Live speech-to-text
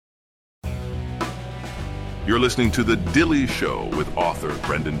You're listening to The Dilley Show with author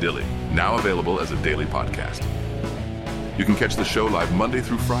Brenden Dilley, now available as a daily podcast. You can catch the show live Monday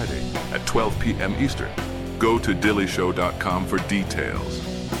through Friday at 12 p.m. Eastern. Go to DilleyShow.com for details.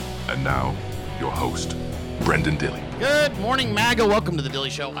 And now, your host, Brenden Dilley. Good morning, MAGA. Welcome to The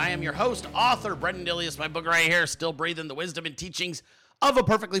Dilley Show. I am your host, author Brenden Dilley. It's my book right here, Still Breathing, The Wisdom and Teachings of a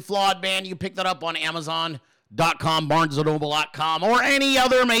Perfectly Flawed Man. You can pick that up on Amazon.com, BarnesandNoble.com, or any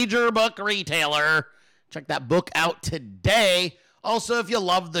other major book retailer. Check that book out today. Also, if you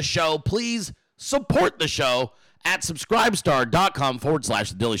love the show, please support the show at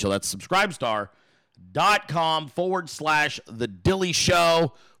subscribestar.com/The Dilley Show. That's subscribestar.com/The Dilley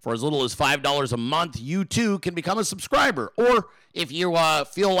Show. For as little as $5 a month, you too can become a subscriber. Or if you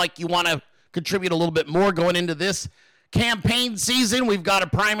feel like you want to contribute a little bit more going into this campaign season, we've got a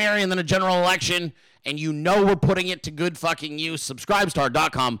primary and then a general election, and you know we're putting it to good fucking use.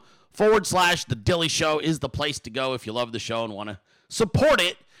 Subscribestar.com/The Dilley Show is the place to go if you love the show and want to support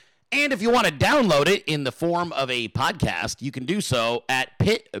it. And if you want to download it in the form of a podcast, you can do so at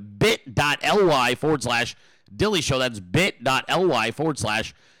bit.ly/Dilley Show. That's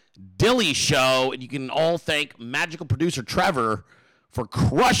bit.ly/Dilley Show. And you can all thank magical producer Trevor for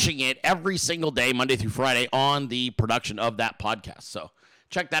crushing it every single day, Monday through Friday, on the production of that podcast. So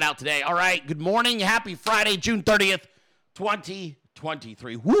check that out today. All right, good morning. Happy Friday, June 30th,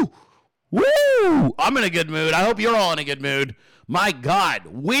 2023. Woo! Woo! I'm in a good mood. I hope you're all in a good mood. My God,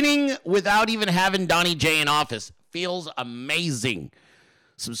 winning without even having Donnie J in office feels amazing.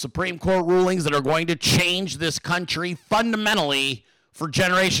 Some Supreme Court rulings that are going to change this country fundamentally for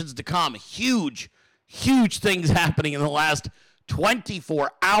generations to come. Huge, huge things happening in the last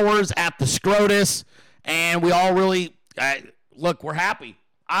 24 hours at the SCOTUS, and we all really, look, we're happy.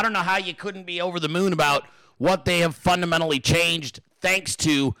 I don't know how you couldn't be over the moon about what they have fundamentally changed thanks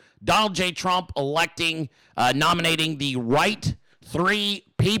to Donald J. Trump nominating the right three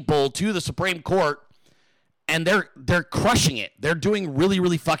people to the Supreme Court, and they're crushing it. They're doing really,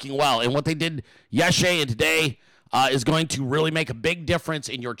 really fucking well. And what they did yesterday and today is going to really make a big difference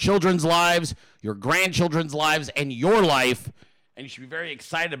in your children's lives, your grandchildren's lives, and your life. And you should be very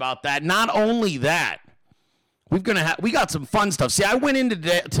excited about that. Not only that, we got some fun stuff. See, I went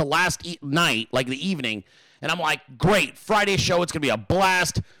into last night, like the evening, and I'm like, great, Friday show, it's going to be a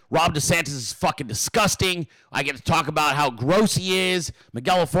blast. Ron DeSantis is fucking disgusting. I get to talk about how gross he is.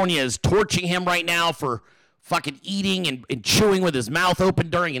 Miguel California is torching him right now for fucking eating and chewing with his mouth open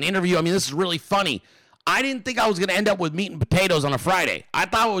during an interview. I mean, this is really funny. I didn't think I was going to end up with meat and potatoes on a Friday. I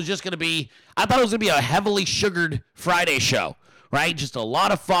thought it was going to be a heavily sugared Friday show, right? Just a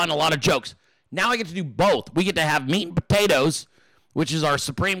lot of fun, a lot of jokes. Now I get to do both. We get to have meat and potatoes, which is our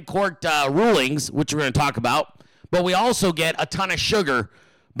Supreme Court rulings, which we're going to talk about. But we also get a ton of sugar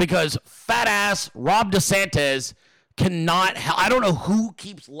because fat-ass Ron DeSantis cannot... I don't know who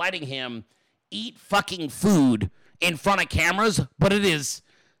keeps letting him eat fucking food in front of cameras, but it is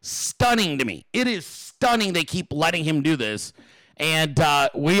stunning to me. It is stunning they keep letting him do this. And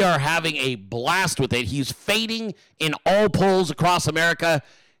we are having a blast with it. He's fading in all polls across America.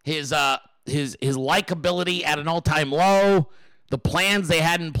 His likability at an all-time low. The plans they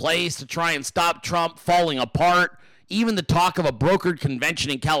had in place to try and stop Trump falling apart. Even the talk of a brokered convention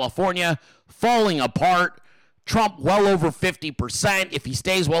in California falling apart. Trump well over 50%. If he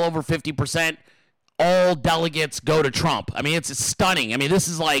stays well over 50%, all delegates go to Trump. I mean, it's stunning. I mean, this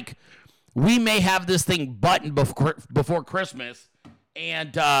is like, we may have this thing buttoned before Christmas,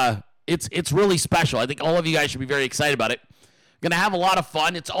 and it's really special. I think all of you guys should be very excited about it. Going to have a lot of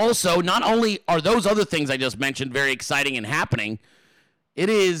fun. It's also, not only are those other things I just mentioned very exciting and happening, it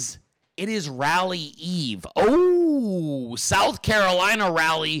is Rally Eve. Oh, South Carolina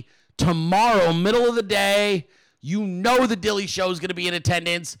rally tomorrow, middle of the day. You know the Dilley Show is going to be in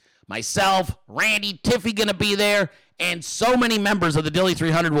attendance. Myself, Randy, Tiffy going to be there, and so many members of the Dilley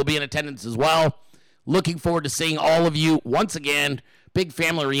 300 will be in attendance as well. Looking forward to seeing all of you once again. Big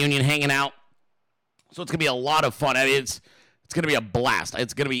family reunion hanging out. So it's going to be a lot of fun. I mean, it's going to be a blast.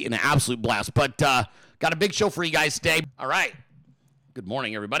 It's going to be an absolute blast. But got a big show for you guys today. All right. Good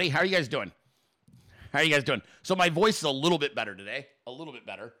morning, everybody. How are you guys doing? So my voice is a little bit better today. A little bit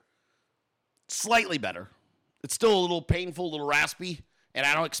better. Slightly better. It's still a little painful, a little raspy. And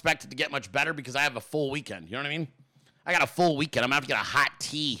I don't expect it to get much better because I have a full weekend. You know what I mean? I got a full weekend. I'm going to have to get a hot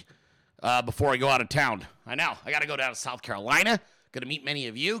tea before I go out of town. I know. I got to go down to South Carolina. Going to meet many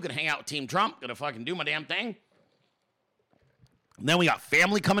of you. Going to hang out with Team Trump. Going to fucking do my damn thing. And then we got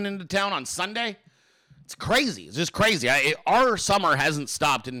family coming into town on Sunday. It's crazy. It's just crazy. Our summer hasn't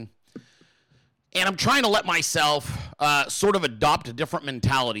stopped, and I'm trying to let myself sort of adopt a different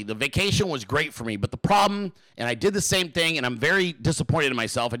mentality. The vacation was great for me, but the problem, and I did the same thing, and I'm very disappointed in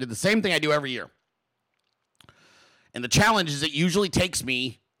myself. I did the same thing I do every year. And the challenge is it usually takes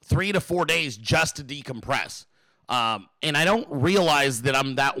me 3 to 4 days just to decompress. And I don't realize that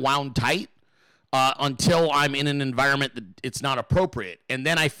I'm that wound tight until I'm in an environment that it's not appropriate. And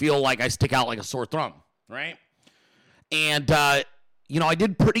then I feel like I stick out like a sore thumb, right? And, I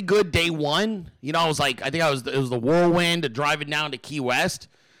did pretty good day one. It was the whirlwind of driving down to Key West.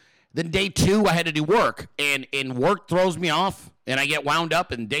 Then day 2, I had to do work. And work throws me off, and I get wound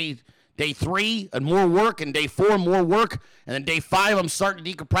up. And day 3, and more work. And day 4, more work. And then day 5, I'm starting to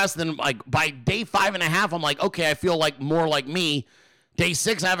decompress. And then by day 5.5, I'm like, okay, I feel like more like me. Day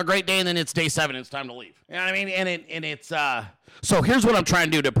 6, I have a great day, and then it's day 7, it's time to leave. You know what I mean? And it's so here's what I'm trying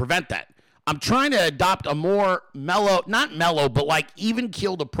to do to prevent that. I'm trying to adopt a more mellow, not mellow, but like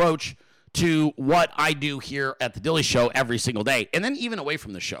even-keeled approach to what I do here at the Dilley Show every single day, and then even away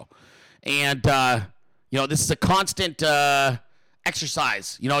from the show. And this is a constant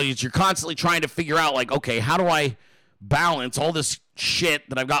exercise. You're constantly trying to figure out, like, okay, how do I balance all this shit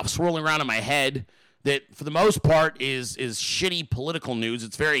that I've got swirling around in my head that for the most part is shitty political news.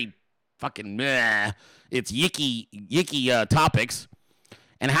 It's very fucking meh. It's yicky topics.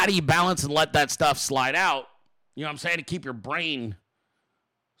 And how do you balance and let that stuff slide out, you know what I'm saying, to keep your brain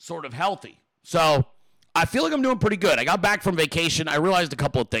sort of healthy? So I feel like I'm doing pretty good. I got back from vacation. I realized a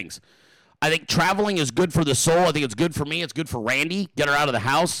couple of things. I think traveling is good for the soul. I think it's good for me. It's good for Randy. Get her out of the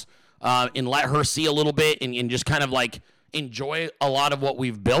house and let her see a little bit and just kind of like enjoy a lot of what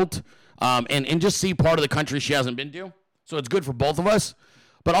we've built. And just see part of the country she hasn't been to. So it's good for both of us.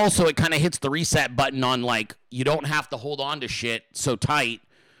 But also it kind of hits the reset button on, like, you don't have to hold on to shit so tight.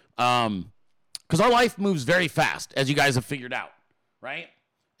 Because our life moves very fast, as you guys have figured out, right?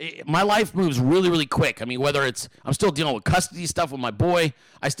 My life moves really, really quick. I mean, whether it's, I'm still dealing with custody stuff with my boy.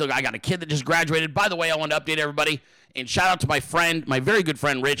 I got a kid that just graduated. By the way, I want to update everybody and shout out to my friend, my very good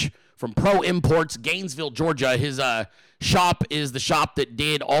friend, Rich, from Pro Imports, Gainesville, Georgia. His shop is the shop that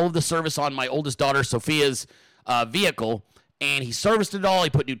did all of the service on my oldest daughter, Sophia's vehicle. And he serviced it all. He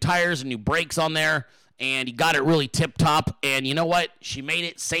put new tires and new brakes on there. And he got it really tip-top. And you know what? She made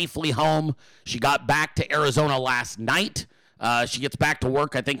it safely home. She got back to Arizona last night. She gets back to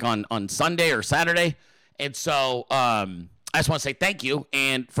work, I think, on Sunday or Saturday. And so I just want to say thank you.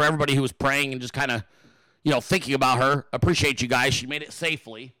 And for everybody who was praying and just kind of, thinking about her, appreciate you guys. She made it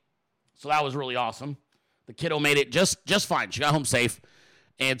safely. So that was really awesome. The kiddo made it just fine. She got home safe.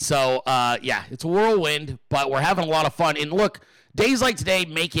 And so, it's a whirlwind, but we're having a lot of fun. And look, days like today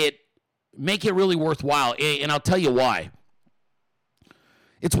make it really worthwhile. And I'll tell you why.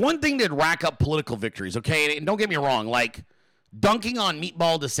 It's one thing to rack up political victories, okay? And don't get me wrong, like, dunking on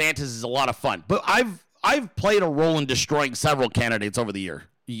Meatball DeSantis is a lot of fun. But I've played a role in destroying several candidates over the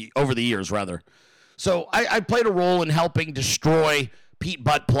years. So I played a role in helping destroy Pete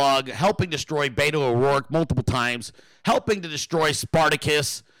Buttplug, helping destroy Beto O'Rourke multiple times, helping to destroy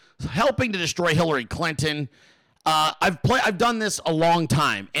Spartacus, helping to destroy Hillary Clinton. I've done this a long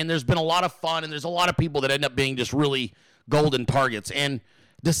time, and there's been a lot of fun, and there's a lot of people that end up being just really golden targets. And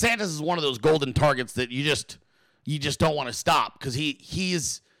DeSantis is one of those golden targets that you just don't want to stop because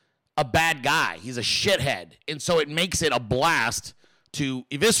he's a bad guy. He's a shithead. And so it makes it a blast to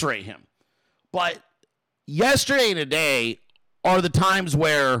eviscerate him. But yesterday and today are the times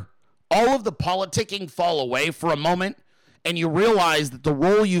where all of the politicking fall away for a moment, and you realize that the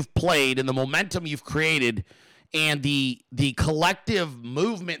role you've played and the momentum you've created and the collective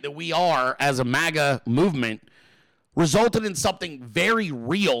movement that we are as a MAGA movement resulted in something very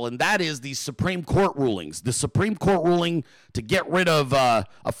real, and that is the Supreme Court rulings. The Supreme Court ruling to get rid of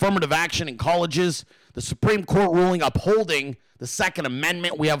affirmative action in colleges, the Supreme Court ruling upholding the Second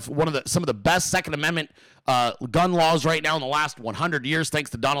Amendment. We have some of the best Second Amendment gun laws right now in the last 100 years, thanks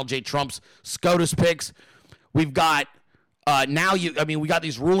to Donald J. Trump's SCOTUS picks. We've got we got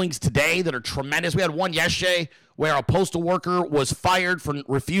these rulings today that are tremendous. We had one yesterday where a postal worker was fired for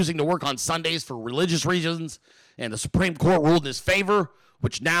refusing to work on Sundays for religious reasons, and the Supreme Court ruled in his favor,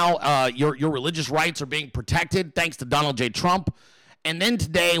 which now your religious rights are being protected thanks to Donald J. Trump. And then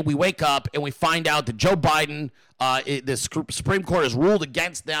today we wake up and we find out that Joe Biden, the Supreme Court has ruled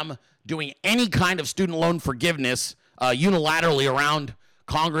against them doing any kind of student loan forgiveness unilaterally around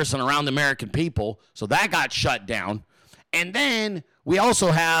Congress and around the American people. So that got shut down. And then we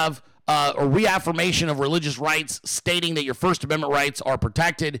also have a reaffirmation of religious rights stating that your First Amendment rights are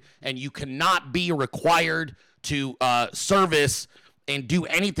protected and you cannot be required to service and do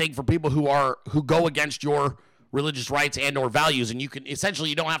anything for people who go against your religious rights and or values. And you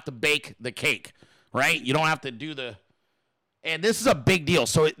don't have to bake the cake, right? You don't have to do the And this is a big deal.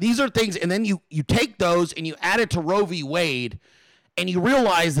 So these are things, and then you take those and you add it to Roe v. Wade, and you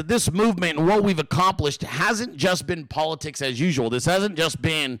realize that this movement and what we've accomplished hasn't just been politics as usual. This hasn't just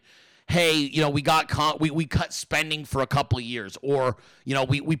been, hey, you know, we cut spending for a couple of years, or, you know,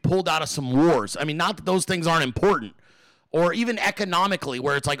 we pulled out of some wars. I mean, not that those things aren't important, or even economically,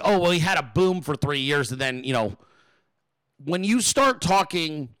 where it's like, oh, well, he had a boom for 3 years, and then, you know, when you start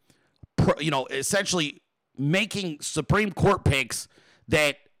talking, you know, essentially making Supreme Court picks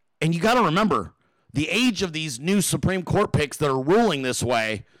that, and you got to remember, the age of these new Supreme Court picks that are ruling this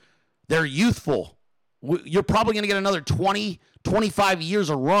way, they're youthful. You're probably going to get another 20, 25 years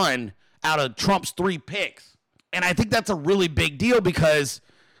of run out of Trump's 3 picks. And I think that's a really big deal, because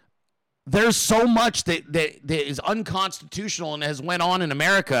there's so much that is unconstitutional and has went on in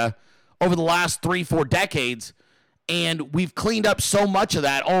America over the last 3-4 decades. And we've cleaned up so much of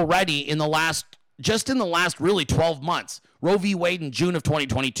that already in the last really 12 months. Roe v. Wade in June of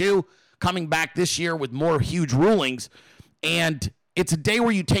 2022, coming back this year with more huge rulings. And it's a day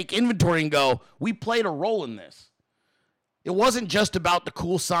where you take inventory and go, we played a role in this. It wasn't just about the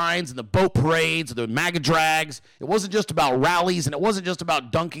cool signs and the boat parades, the MAGA drags. It wasn't just about rallies, and it wasn't just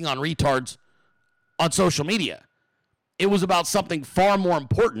about dunking on retards on social media. It was about something far more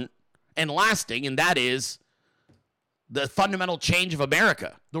important and lasting, and that is the fundamental change of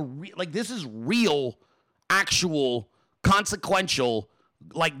America. This is real, actual, consequential.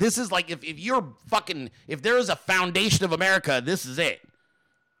 Like, this is like, if there is a foundation of America, this is it.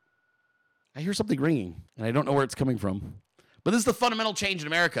 I hear something ringing, and I don't know where it's coming from. But this is the fundamental change in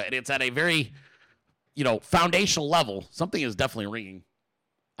America, and it's at a very, you know, foundational level. Something is definitely ringing.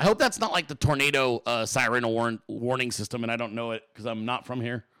 I hope that's not like the tornado siren warning system, and I don't know it because I'm not from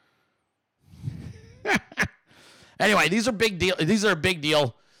here. Anyway, these are big deal. These are a big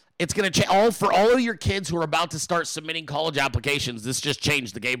deal. It's going to change for all of your kids who are about to start submitting college applications. This just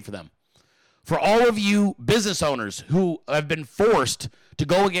changed the game for them. For all of you business owners who have been forced to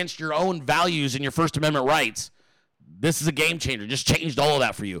go against your own values and your First Amendment rights, this is a game changer. Just changed all of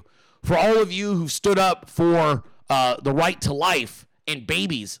that for you. For all of you who stood up for the right to life and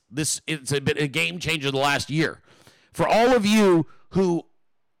babies, it's a game changer the last year. For all of you who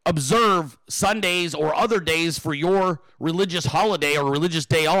observe Sundays or other days for your religious holiday or religious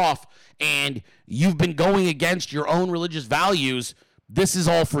day off, and you've been going against your own religious values, this is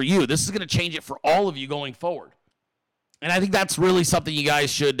all for you. This is going to change it for all of you going forward. And I think that's really something you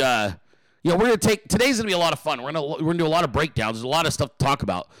guys should, we're going to take, today's going to be a lot of fun. We're going to do a lot of breakdowns. There's a lot of stuff to talk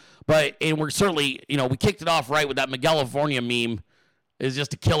about. And we're certainly, we kicked it off right with that California meme. Is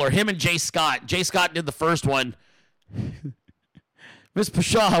just a killer. Him and Jay Scott. Jay Scott did the first one. Miss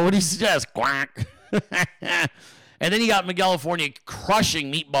Pashaw, what do you suggest? Quack. And then you got California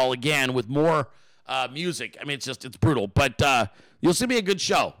crushing Meatball again with more music. I mean, it's brutal. But you'll see me a good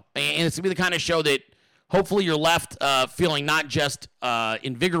show. And it's going to be the kind of show that hopefully you're left feeling not just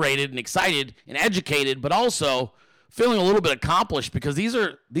invigorated and excited and educated, but also feeling a little bit accomplished, because these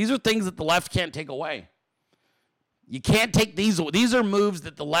are things that the left can't take away. You can't take these. These are moves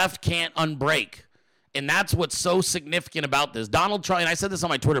that the left can't unbreak. And that's what's so significant about this. Donald Trump, and I said this on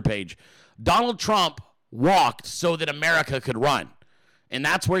my Twitter page, Donald Trump walked so that America could run. And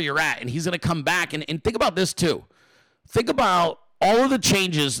that's where you're at. And he's going to come back. And think about this, too. Think about all of the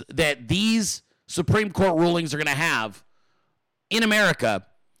changes that these Supreme Court rulings are going to have in America,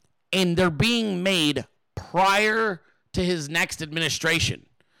 and they're being made prior to his next administration,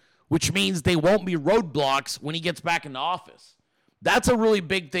 which means they won't be roadblocks when he gets back into office. That's a really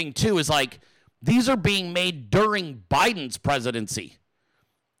big thing, too, is like, these are being made during Biden's presidency.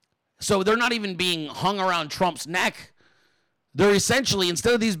 So they're not even being hung around Trump's neck. They're essentially,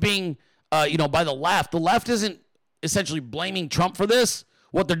 instead of these being, by the left isn't essentially blaming Trump for this.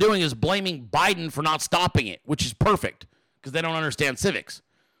 What they're doing is blaming Biden for not stopping it, which is perfect because they don't understand civics.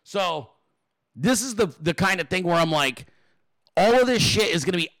 So this is the kind of thing where I'm like, all of this shit is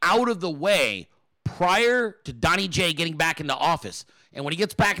going to be out of the way prior to Donnie J getting back into office. And when he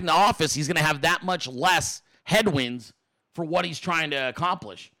gets back into office, he's going to have that much less headwinds for what he's trying to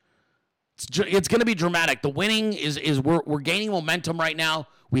accomplish. It's going to be dramatic. The winning is we're gaining momentum right now.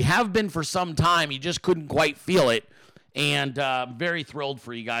 We have been for some time. You just couldn't quite feel it. And I'm very thrilled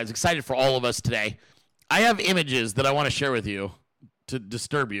for you guys. Excited for all of us today. I have images that I want to share with you to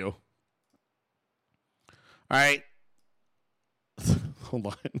disturb you. All right. Hold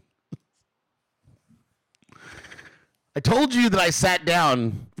on. I told you that I sat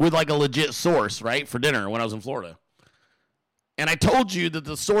down with like a legit source, right, for dinner when I was in Florida. And I told you that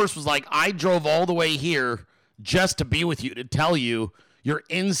the source was like, I drove all the way here just to be with you, to tell you your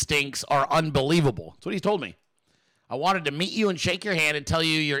instincts are unbelievable. That's what he told me. I wanted to meet you and shake your hand and tell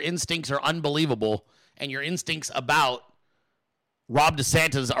you your instincts are unbelievable and your instincts about Rob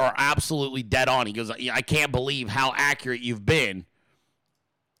DeSantis are absolutely dead on. He goes, I can't believe how accurate you've been.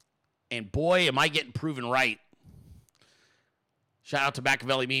 And boy, am I getting proven right. Shout out to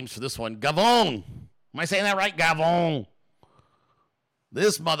Machiavelli Memes for this one. Gavon. Am I saying that right? Gavon.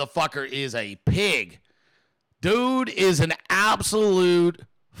 This motherfucker is a pig. Dude is an absolute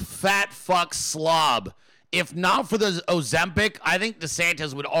fat fuck slob. If not for the Ozempic, I think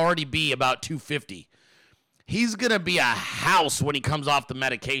DeSantis would already be about 250. He's going to be a house when he comes off the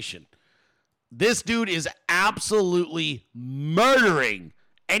medication. This dude is absolutely murdering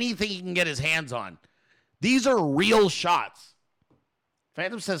anything he can get his hands on. These are real shots.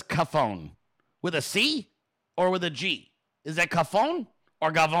 Phantom says Cafone. With a C or with a G? Is that Cafone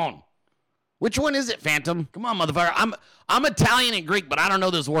or Gavon? Which one is it, Phantom? Come on, motherfucker. I'm Italian and Greek, but I don't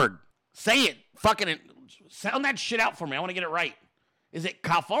know this word. Say it. Fucking sound that shit out for me. I want to get it right. Is it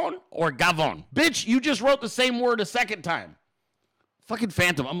Cafone or Gavon? Bitch, you just wrote the same word a second time. Fucking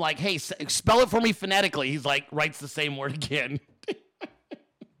Phantom. I'm like, hey, spell it for me phonetically. He's like, writes the same word again.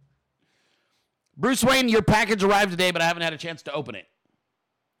 Bruce Wayne, your package arrived today, but I haven't had a chance to open it.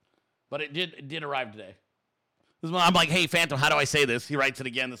 But it did arrive today. I'm like, hey, Phantom, how do I say this? He writes it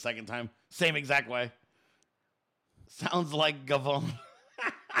again the second time. Same exact way. Sounds like Gavon.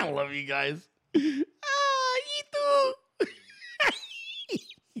 I love you guys. You too.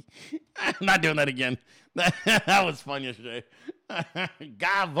 I'm not doing that again. That was fun yesterday.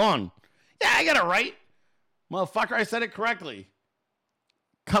 Gavon. Yeah, I got it right. Motherfucker, I said it correctly.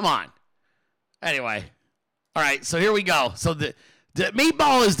 Come on. Anyway. All right, so here we go. So the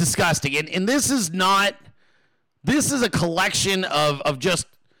meatball is disgusting. And this is a collection of just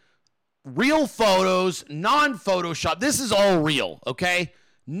real photos, non-Photoshop. This is all real, okay?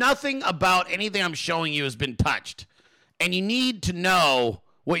 Nothing about anything I'm showing you has been touched. And you need to know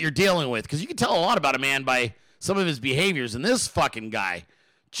what you're dealing with, because you can tell a lot about a man by some of his behaviors. And this fucking guy,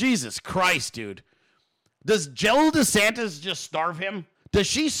 Jesus Christ, dude. Does Jill DeSantis just starve him? Does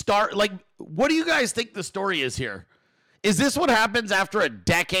she start, like, what do you guys think the story is here? Is this what happens after a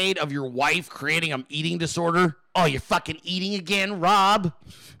decade of your wife creating an eating disorder? Oh, you're fucking eating again, Rob?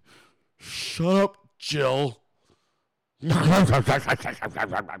 Shut up, Jill. Dude,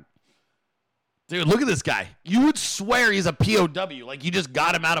 look at this guy. You would swear he's a POW, like you just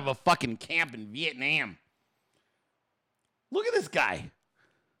got him out of a fucking camp in Vietnam. Look at this guy.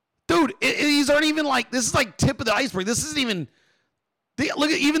 Dude, these aren't even like, this is like tip of the iceberg. This isn't even, look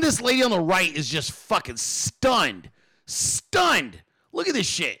at, even this lady on the right is just fucking stunned. Stunned. Look at this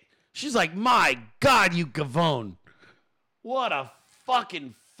shit. She's like, my God, you Gavone. What a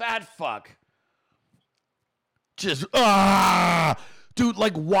fucking fat fuck. Just, dude,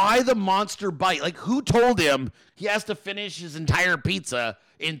 like, why the monster bite? Like, who told him he has to finish his entire pizza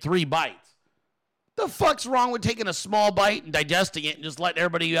in 3 bites? The fuck's wrong with taking a small bite and digesting it and just letting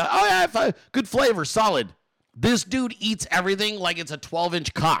everybody, oh, yeah, good flavor, solid. This dude eats everything like it's a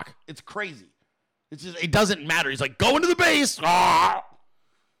 12-inch cock. It's crazy. It's just, it doesn't matter. He's like, go into the base. You're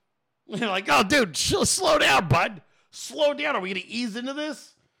like, oh, dude, slow down, bud. Slow down. Are we going to ease into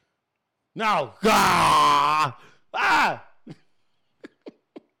this? No.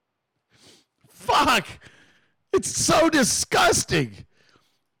 Fuck. It's so disgusting.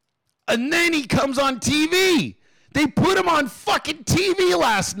 And then he comes on TV. They put him on fucking TV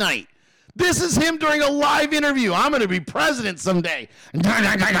last night. This is him during a live interview. I'm going to be president someday.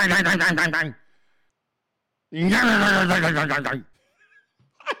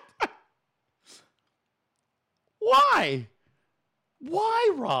 Why?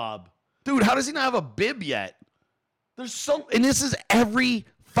 Why, Rob? Dude, how does he not have a bib yet? And this is every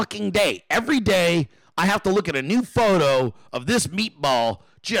fucking day. Every day, I have to look at a new photo of this meatball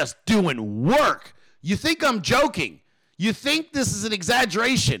just doing work. You think I'm joking. You think this is an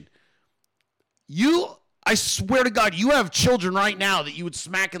exaggeration. I swear to God, you have children right now that you would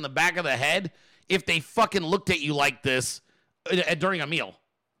smack in the back of the head if they fucking looked at you like this during a meal.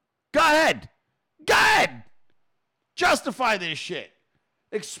 Go ahead. Go ahead. Justify this shit.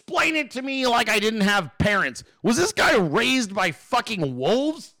 Explain it to me like I didn't have parents. Was this guy raised by fucking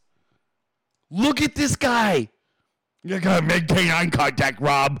wolves? Look at this guy. You gotta maintain eye contact,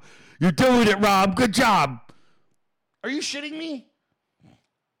 Rob. You're doing it, Rob. Good job. Are you shitting me?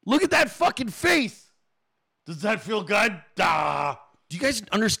 Look at that fucking face. Does that feel good? Do you guys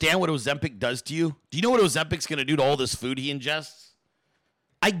understand what Ozempic does to you? Do you know what Ozempic's gonna do to all this food he ingests?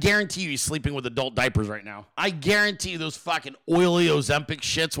 I guarantee you he's sleeping with adult diapers right now. I guarantee you those fucking oily Ozempic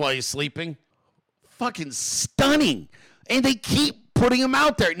shits while he's sleeping. Fucking stunning. And they keep putting him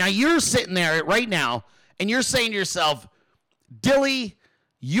out there. Now you're sitting there right now and you're saying to yourself, Dilley,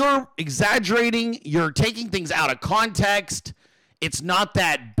 you're exaggerating. You're taking things out of context. It's not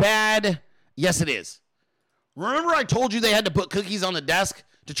that bad. Yes, it is. Remember I told you they had to put cookies on the desk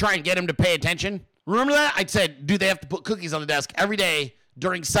to try and get him to pay attention? Remember that? I said, do they have to put cookies on the desk every day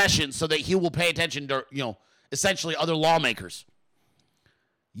during sessions so that he will pay attention to, essentially other lawmakers?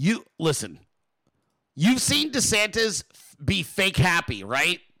 Listen, you've seen DeSantis be fake happy,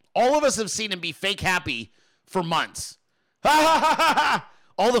 right? All of us have seen him be fake happy for months. Ha ha ha ha ha!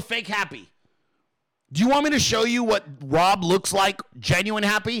 All the fake happy. Do you want me to show you what Rob looks like genuine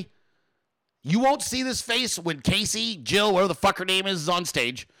happy? You won't see this face when Casey, Jill, whatever the fuck her name is on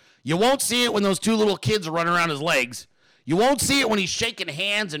stage. You won't see it when those two little kids are running around his legs. You won't see it when he's shaking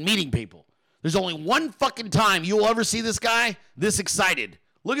hands and meeting people. There's only one fucking time you'll ever see this guy this excited.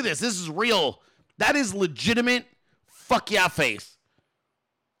 Look at this. This is real. That is legitimate fuck yeah face.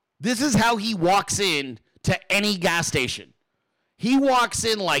 This is how he walks in to any gas station. He walks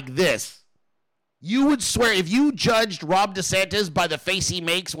in like this. You would swear, if you judged Rob DeSantis by the face he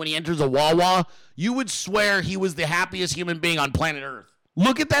makes when he enters a Wawa, you would swear he was the happiest human being on planet Earth.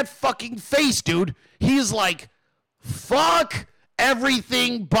 Look at that fucking face, dude. He's like, fuck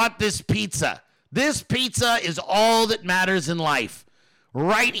everything but this pizza. This pizza is all that matters in life.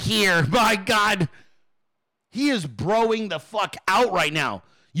 Right here. My God. He is broing the fuck out right now.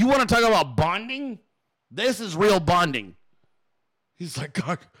 You want to talk about bonding? This is real bonding. He's like,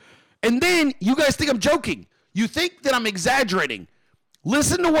 God. And then you guys think I'm joking. You think that I'm exaggerating.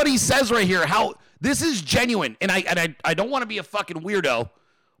 Listen to what he says right here. How this is genuine. And I don't want to be a fucking weirdo,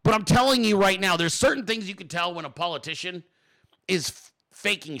 but I'm telling you right now, there's certain things you can tell when a politician is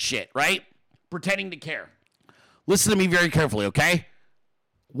faking shit, right? Pretending to care. Listen to me very carefully, okay?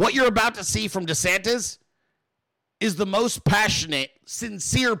 What you're about to see from DeSantis is the most passionate,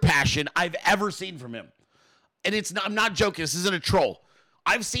 sincere passion I've ever seen from him. And I'm not joking. This isn't a troll.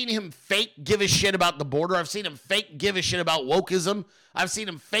 I've seen him fake give a shit about the border. I've seen him fake give a shit about wokeism. I've seen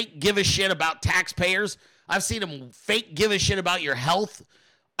him fake give a shit about taxpayers. I've seen him fake give a shit about your health.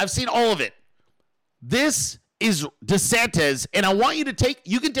 I've seen all of it. This is DeSantis, and I want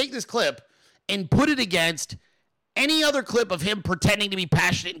you can take this clip and put it against any other clip of him pretending to be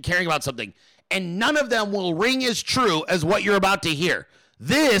passionate and caring about something, and none of them will ring as true as what you're about to hear.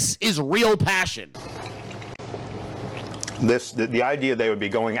 This is real passion. The idea they would be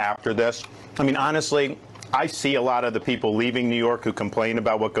going after this, I mean, honestly, I see a lot of the people leaving New York who complain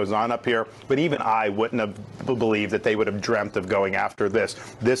about what goes on up here, but even I wouldn't have believed that they would have dreamt of going after this.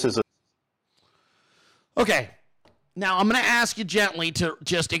 This is a... Okay. Now, I'm going to ask you gently to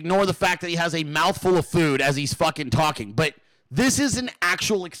just ignore the fact that he has a mouthful of food as he's fucking talking, but this is an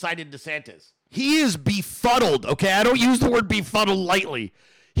actual excited DeSantis. He is befuddled, okay? I don't use the word befuddled lightly.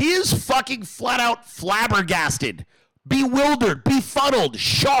 He is fucking flat out flabbergasted, bewildered, befuddled,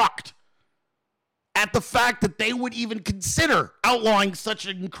 shocked at the fact that they would even consider outlawing such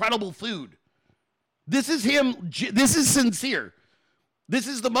an incredible food. This is him. This is sincere. This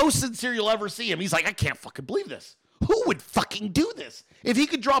is the most sincere you'll ever see him. He's like, I can't fucking believe this. Who would fucking do this? If he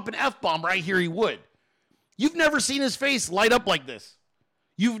could drop an F-bomb right here, he would. You've never seen his face light up like this.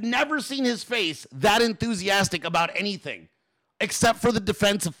 You've never seen his face that enthusiastic about anything except for the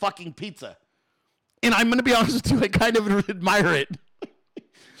defense of fucking pizza. And I'm going to be honest with you, I kind of admire it.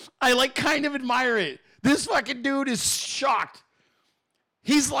 I kind of admire it. This fucking dude is shocked.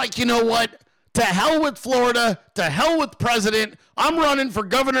 He's like, you know what? To hell with Florida. To hell with president. I'm running for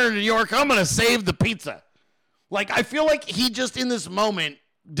governor of New York. I'm going to save the pizza. I feel like he just in this moment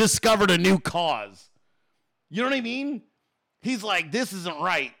discovered a new cause. You know what I mean? He's like, this isn't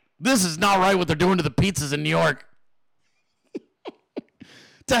right. This is not right what they're doing to the pizzas in New York.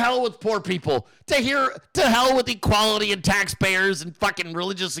 To hell with poor people. To hell with equality and taxpayers and fucking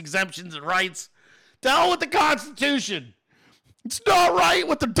religious exemptions and rights. To hell with the Constitution. It's not right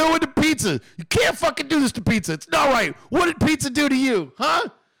what they're doing to pizza. You can't fucking do this to pizza. It's not right. What did pizza do to you? Huh?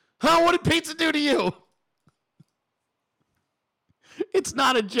 What did pizza do to you? It's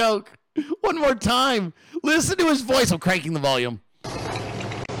not a joke. One more time. Listen to his voice. I'm cranking the volume.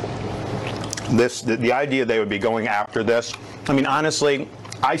 The idea they would be going after this, I mean, honestly,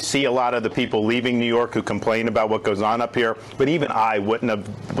 I see a lot of the people leaving New York who complain about what goes on up here, but even I wouldn't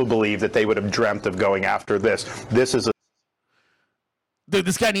have believed that they would have dreamt of going after this. This is a... Dude,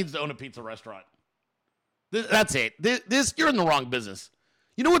 this guy needs to own a pizza restaurant. That's it. You're in the wrong business.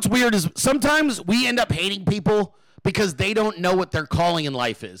 You know what's weird is sometimes we end up hating people because they don't know what their calling in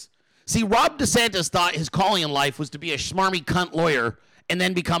life is. See, Rob DeSantis thought his calling in life was to be a schmarmy cunt lawyer and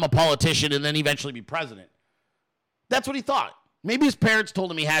then become a politician and then eventually be president. That's what he thought. Maybe his parents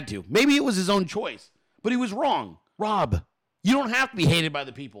told him he had to. Maybe it was his own choice. But he was wrong. Rob, you don't have to be hated by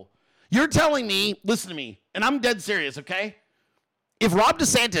the people. You're telling me, listen to me, and I'm dead serious, okay? If Rob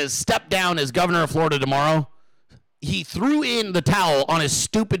DeSantis stepped down as governor of Florida tomorrow, he threw in the towel on his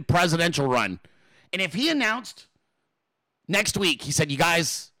stupid presidential run. And if he announced next week, he said, you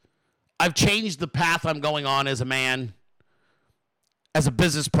guys, I've changed the path I'm going on as a man, as a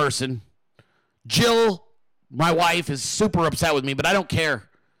business person. Jill, my wife, is super upset with me, but I don't care.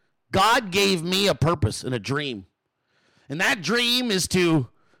 God gave me a purpose and a dream. And that dream is to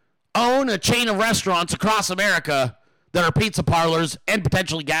own a chain of restaurants across America that are pizza parlors and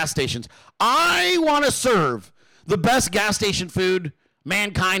potentially gas stations. I want to serve the best gas station food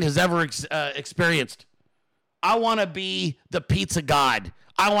mankind has ever experienced. I want to be the pizza god.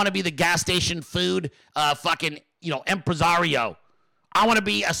 I want to be the gas station food impresario. I want to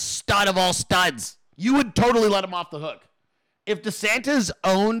be a stud of all studs. You would totally let him off the hook. If DeSantis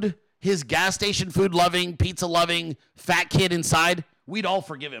owned his gas station food-loving, pizza-loving fat kid inside, we'd all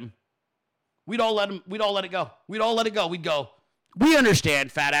forgive him. We'd all let it go. We'd all let it go. We'd go, we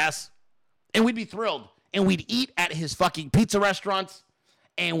understand, fat ass. And we'd be thrilled. And we'd eat at his fucking pizza restaurants.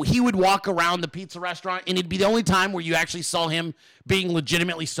 And he would walk around the pizza restaurant. And it'd be the only time where you actually saw him being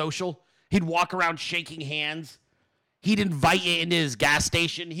legitimately social. He'd walk around shaking hands. He'd invite you into his gas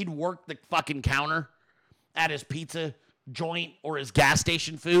station. He'd work the fucking counter at his pizza joint or his gas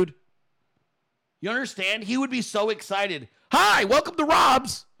station food. You understand? He would be so excited. Hi, welcome to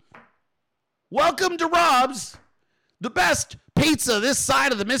Rob's. Welcome to Rob's, the best pizza this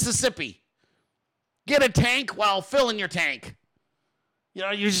side of the Mississippi. Get a tank while filling your tank. You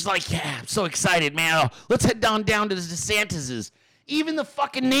know, you're just like, yeah, I'm so excited, man. Let's head down to the DeSantis's. Even the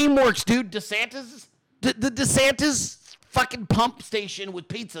fucking name works, dude. DeSantis. The DeSantis fucking pump station with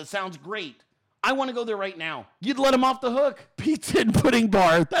pizza sounds great. I want to go there right now. You'd let him off the hook. Pizza and pudding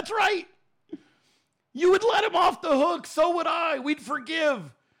bar. That's right. You would let him off the hook. So would I. We'd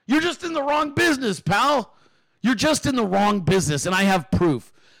forgive. You're just in the wrong business, pal. You're just in the wrong business, and I have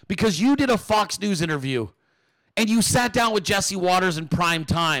proof. Because you did a Fox News interview, and you sat down with Jesse Waters in prime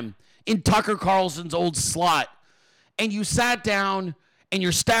time, in Tucker Carlson's old slot, and you sat down, and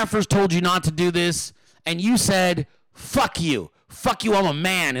your staffers told you not to do this, and you said, fuck you. Fuck you, I'm a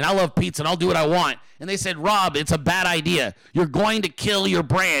man, and I love pizza, and I'll do what I want. And they said, Rob, it's a bad idea. You're going to kill your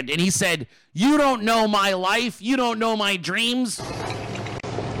brand. And he said, you don't know my life. You don't know my dreams.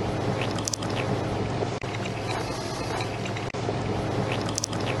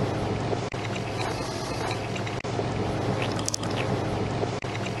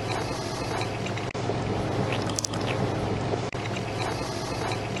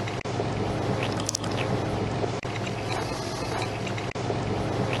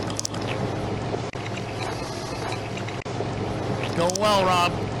 Going well,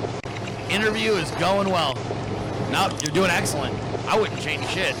 Rob. Interview is going well. Nope, you're doing excellent. I wouldn't change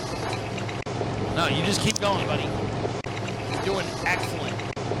shit. No, you just keep going, buddy. You're doing excellent.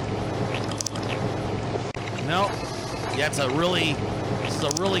 Nope. Yeah, this is a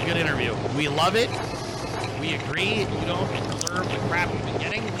really good interview. We love it. We agree. You don't deserve the crap you've been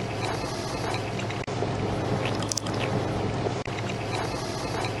getting.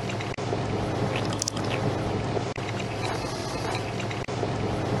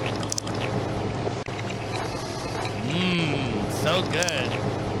 So good.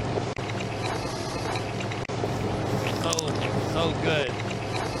 So good.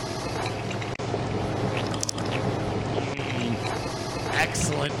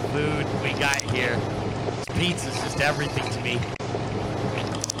 Excellent food we got here. This pizza's just everything to me.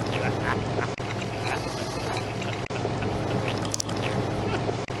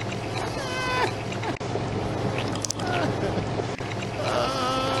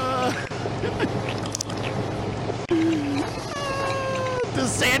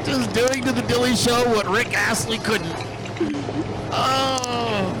 DeSantis doing to the Dilley Show what Rick Astley couldn't.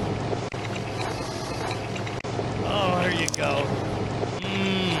 Oh, there you go.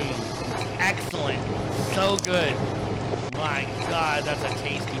 Excellent. So good. My God, that's a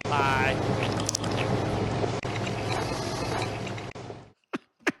tasty pie.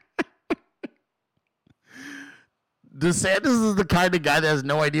 DeSantis is the kind of guy that has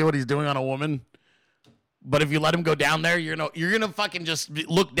no idea what he's doing on a woman. But if you let him go down there, you're gonna fucking just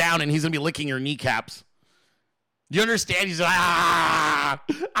look down and he's gonna be licking your kneecaps. Do you understand? He's like,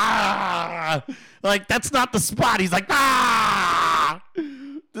 like that's not the spot. He's like,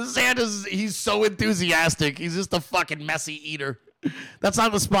 DeSantis, he's so enthusiastic. He's just a fucking messy eater. That's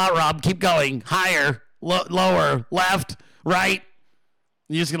not the spot, Rob. Keep going. Higher, lower, left, right.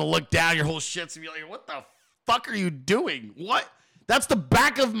 You're just gonna look down. Your whole shit's gonna be like, what the fuck are you doing? What? That's the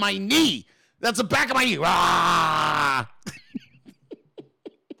back of my knee. That's the back of my ear. Ah!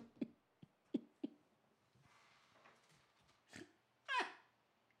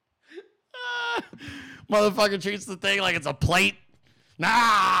 Motherfucker treats the thing like it's a plate. Nah!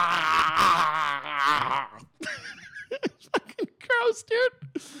 It's fucking gross, dude.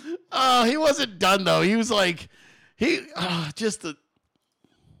 Oh, he wasn't done, though. He was like, it's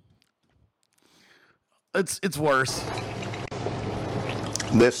worse.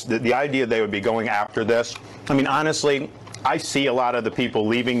 The idea they would be going after this, I mean, honestly, I see a lot of the people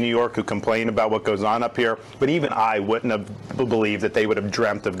leaving New York who complain about what goes on up here, but even I wouldn't have believed that they would have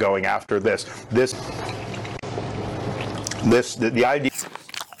dreamt of going after this. The idea.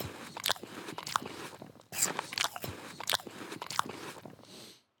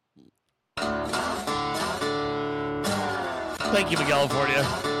 Thank you, California.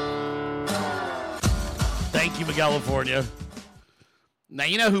 Thank you, California. Now,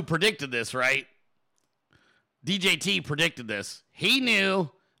 you know who predicted this, right? DJT predicted this. He knew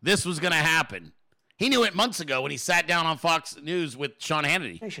this was going to happen. He knew it months ago when he sat down on Fox News with Sean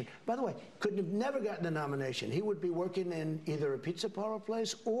Hannity. By the way, could have never gotten a nomination. He would be working in either a pizza parlor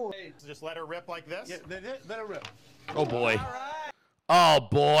place or... Hey, just let her rip like this? Yeah, let her rip. Oh, boy. Oh,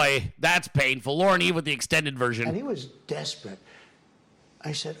 boy. That's painful. Lauren Eve with the extended version. And he was desperate.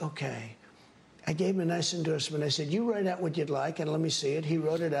 I said, okay. I gave him a nice endorsement. I said, you write out what you'd like and let me see it. He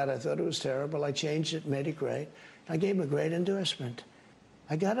wrote it out. I thought it was terrible. I changed it, made it great. I gave him a great endorsement.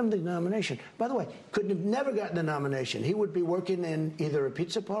 I got him the nomination. By the way, could have never gotten a nomination. He would be working in either a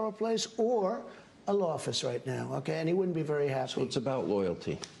pizza parlor place or a law office right now, okay? And he wouldn't be very happy. So it's about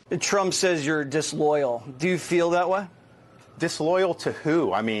loyalty. Trump says you're disloyal. Do you feel that way? Disloyal to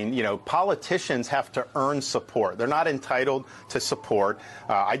who? I mean, you know, politicians have to earn support. They're not entitled to support.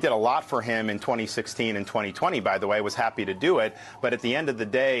 I did a lot for him in 2016 and 2020, by the way. I was happy to do it. But at the end of the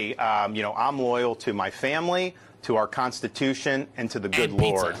day, you know, I'm loyal to my family, to our Constitution, and to the good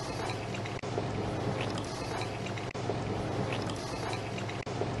Lord.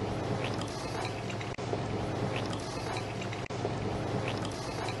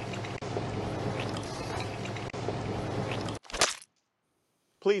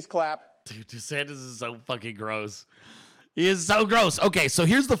 Please clap. Dude, DeSantis is so fucking gross. He is so gross. Okay, so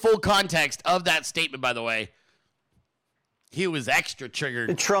here's the full context of that statement, by the way. He was extra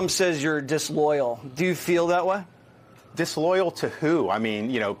triggered. Trump says you're disloyal. Do you feel that way? Disloyal to who? I mean,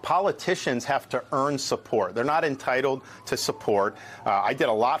 you know, politicians have to earn support. They're not entitled to support. I did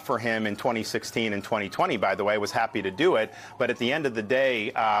a lot for him in 2016 and 2020, by the way. I was happy to do it. But at the end of the day,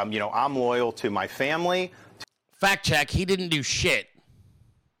 you know, I'm loyal to my family. Fact check, he didn't do shit.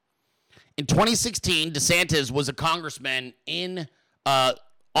 In 2016, DeSantis was a congressman in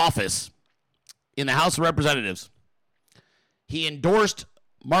office in the House of Representatives. He endorsed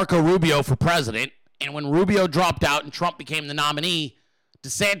Marco Rubio for president, and when Rubio dropped out and Trump became the nominee,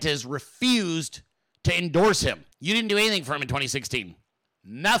 DeSantis refused to endorse him. You didn't do anything for him in 2016.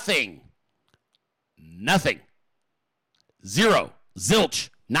 Nothing. Nothing. Zero. Zilch.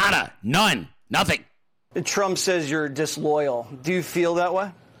 Nada. None. Nothing. Trump says you're disloyal. Do you feel that way?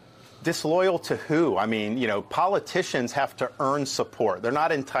 Disloyal to who? I mean, you know, politicians have to earn support. They're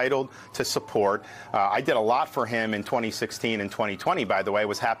not entitled to support. I did a lot for him in 2016 and 2020, by the way. I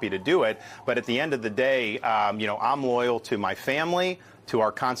was happy to do it. But at the end of the day, you know, I'm loyal to my family, to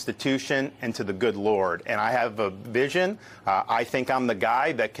our Constitution, and to the good Lord. And I have a vision. I think I'm the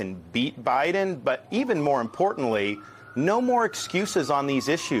guy that can beat Biden. But even more importantly, no more excuses on these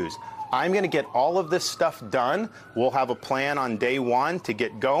issues. I'm going to get all of this stuff done. We'll have a plan on day one to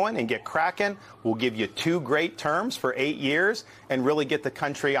get going and get cracking. We'll give you 2 great terms for 8 years and really get the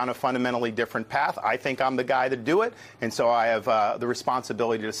country on a fundamentally different path. I think I'm the guy to do it, and so I have the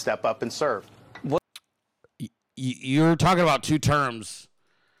responsibility to step up and serve. You're talking about 2 terms,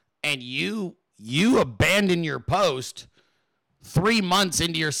 and you abandon your post 3 months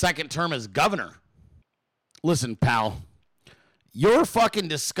into your second term as governor. Listen, pal. Your fucking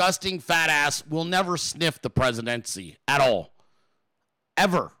disgusting fat ass will never sniff the presidency at all.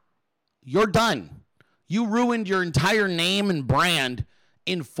 Ever. You're done. You ruined your entire name and brand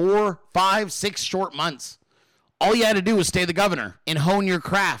in 4, 5, 6 short months. All you had to do was stay the governor and hone your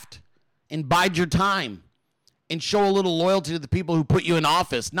craft and bide your time and show a little loyalty to the people who put you in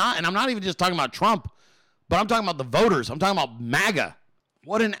office. And I'm not even just talking about Trump, but I'm talking about the voters. I'm talking about MAGA.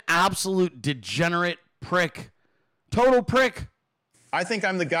 What an absolute degenerate prick. Total prick. I think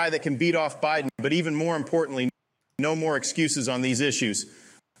I'm the guy that can beat off Biden, but even more importantly, no more excuses on these issues.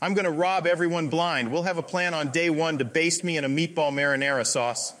 I'm going to rob everyone blind. We'll have a plan on day one to baste me in a meatball marinara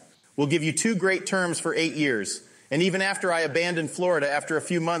sauce. We'll give you 2 great terms for 8 years, and even after I abandoned Florida after a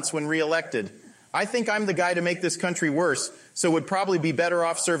few months when reelected. I think I'm the guy to make this country worse, so would probably be better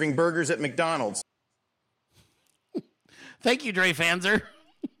off serving burgers at McDonald's. Thank you, Dre Fanzer.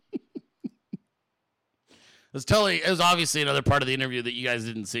 It was obviously another part of the interview that you guys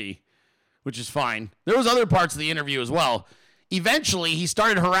didn't see, which is fine. There was other parts of the interview as well. Eventually, he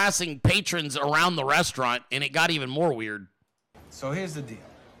started harassing patrons around the restaurant, and it got even more weird. So here's the deal.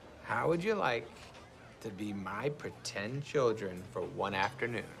 How would you like to be my pretend children for one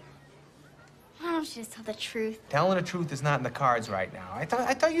afternoon? Why don't you just tell the truth? Telling the truth is not in the cards right now. I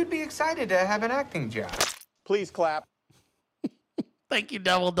thought you'd be excited to have an acting job. Please clap. Thank you,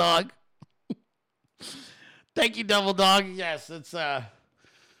 Devil Dog. Thank you, Devil Dog. Yes, it's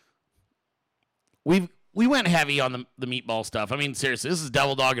we went heavy on the meatball stuff. I mean, seriously, this is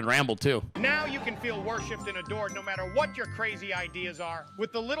Devil Dog and Ramble too. Now you can feel worshipped and adored no matter what your crazy ideas are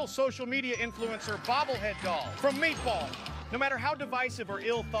with the little social media influencer bobblehead doll from Meatball. No matter how divisive or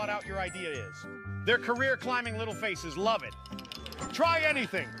ill thought out your idea is, their career climbing little faces love it. Try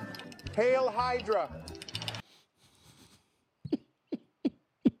anything. Hail Hydra.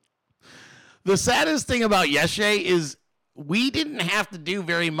 The saddest thing about Yeshe is we didn't have to do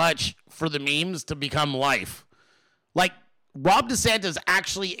very much for the memes to become life. Like, Rob DeSantis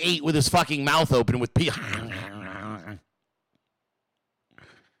actually ate with his fucking mouth open with people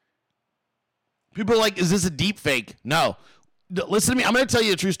are like, is this a deep fake? No. Listen to me. I'm going to tell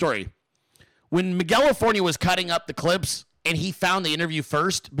you a true story. When Miguelifornia was cutting up the clips and he found the interview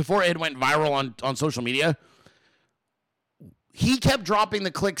first, before it went viral on social media, he kept dropping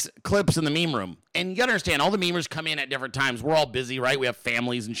the clips in the meme room. And you got to understand, all the memers come in at different times. We're all busy, right? We have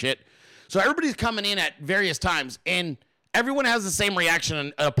families and shit. So everybody's coming in at various times, and everyone has the same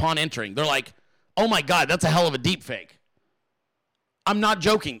reaction upon entering. They're like, oh my God, that's a hell of a deep fake. I'm not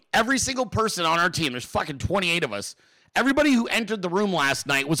joking. Every single person on our team, there's fucking 28 of us, everybody who entered the room last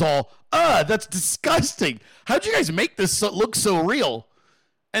night was all, that's disgusting. How'd you guys make this look so real?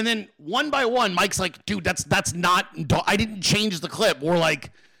 And then one by one, Mike's like, dude, that's not, I didn't change the clip. We're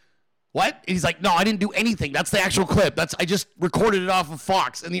like, what? And he's like, no, I didn't do anything. That's the actual clip. I just recorded it off of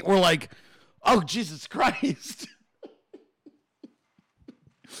Fox. And we're like, oh, Jesus Christ.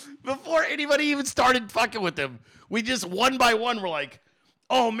 Before anybody even started fucking with him, we just one by one were like,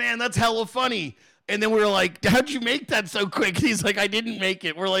 oh man, that's hella funny. And then we were like, how'd you make that so quick? And he's like, I didn't make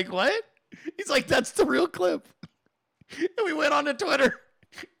it. We're like, what? He's like, that's the real clip. And we went on to Twitter.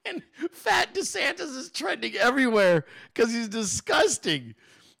 And Fat DeSantis is trending everywhere because he's disgusting.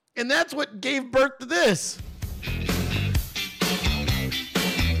 And that's what gave birth to this. I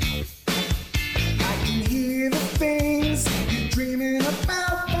can hear the things you're dreaming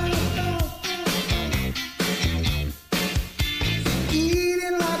about.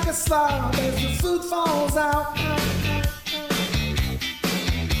 Eating like a slob as the food falls out.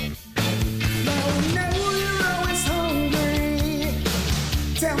 Now I know you're always hungry.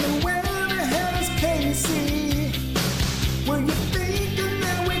 Tell me where the hell is Casey? Were you thinking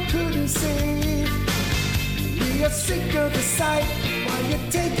that we couldn't see? We are sick of the sight while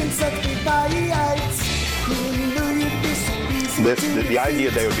you're taking such big bites. The idea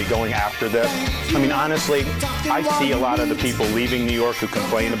they would be going after this, I mean, honestly, I see a lot of the people leaving New York who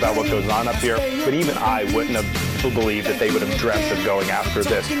complain about what goes on up here, but even I wouldn't have believed that they would have dreamt of going after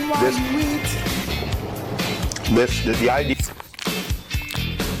this. The idea.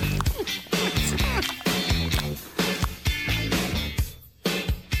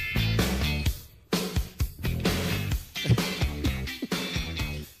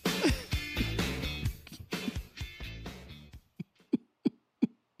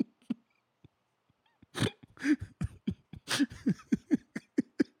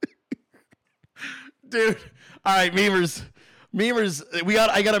 Dude, all right, memers,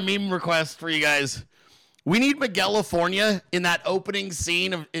 I got a meme request for you guys. We need Miguelifornia in that opening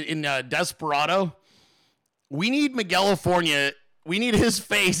scene in Desperado. We need Miguelifornia. We need his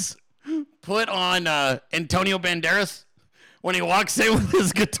face put on Antonio Banderas when he walks in with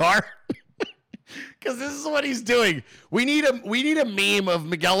his guitar, because this is what he's doing. We need a meme of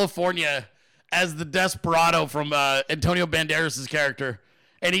Miguelifornia as the Desperado from Antonio Banderas' character.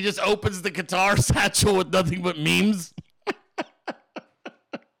 And he just opens the guitar satchel with nothing but memes.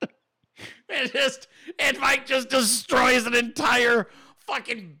 and Mike just destroys an entire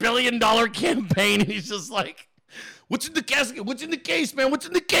fucking $1 billion campaign. And he's just like, what's in the casket? What's in the case, man? What's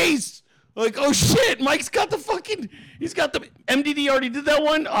in the case? Like, oh shit, he's got the MDD already did that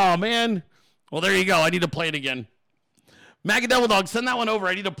one? Oh man. Well, there you go. I need to play it again. Maga Devil Dog, send that one over.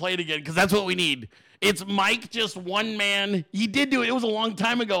 I need to play it again because that's what we need. It's Mike, just one man. He did do it. It was a long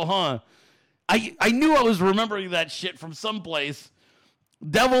time ago, huh? I knew I was remembering that shit from someplace.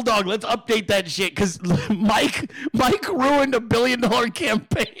 Devil Dog, let's update that shit because Mike ruined $1 billion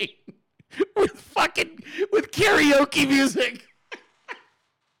campaign with karaoke music.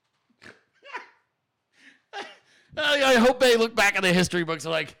 I hope they look back in the history books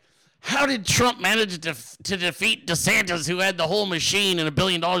and like, how did Trump manage to defeat DeSantis, who had the whole machine and $1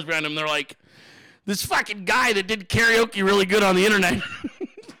 billion behind him? They're like, this fucking guy that did karaoke really good on the internet.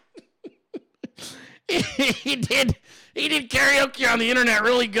 he did karaoke on the internet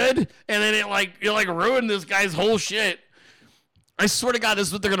really good, and then it ruined this guy's whole shit. I swear to God, this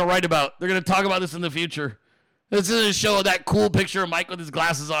is what they're gonna write about. They're gonna talk about this in the future. This is a show of that cool picture of Mike with his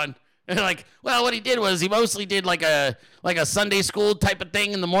glasses on. And like, well, what he did was he mostly did like a Sunday school type of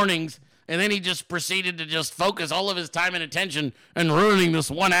thing in the mornings, and then he just proceeded to just focus all of his time and attention on ruining this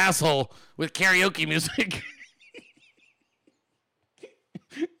one asshole with karaoke music.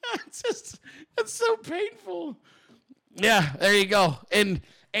 It's so painful. Yeah, there you go. And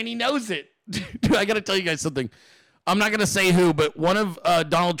he knows it. Dude, I got to tell you guys something. I'm not going to say who, but one of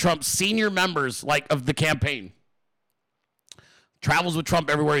Donald Trump's senior members, of the campaign, travels with Trump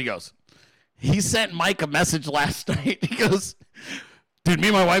everywhere he goes. He sent Mike a message last night. He goes, dude, me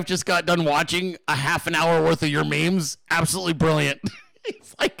and my wife just got done watching a half an hour worth of your memes. Absolutely brilliant.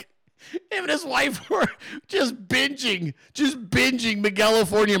 He's like, him and his wife were just binging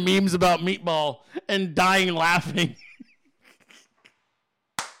California memes about meatball and dying laughing.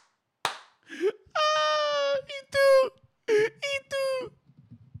 He too.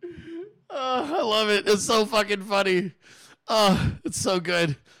 I love it. It's so fucking funny. It's so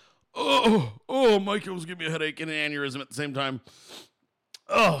good. Mike almost gave me a headache and an aneurysm at the same time.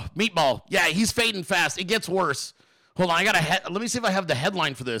 Meatball. Yeah, he's fading fast. It gets worse. Hold on, let me see if I have the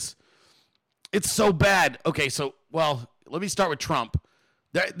headline for this. It's so bad. Okay, let me start with Trump.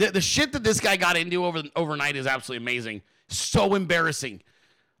 The shit that this guy got into overnight is absolutely amazing. So embarrassing.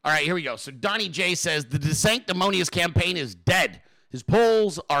 All right, here we go. So Donnie J says the DeSanctimonious campaign is dead. His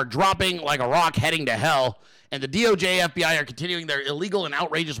polls are dropping like a rock heading to hell, and the DOJ, FBI are continuing their illegal and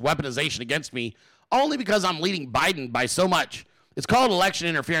outrageous weaponization against me only because I'm leading Biden by so much. It's called election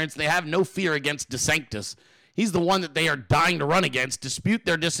interference, and they have no fear against DeSantis. He's the one that they are dying to run against. Dispute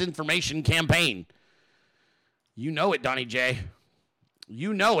their disinformation campaign. You know it, Donnie J.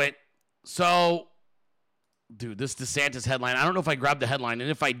 You know it. So, dude, this DeSantis headline, I don't know if I grabbed the headline,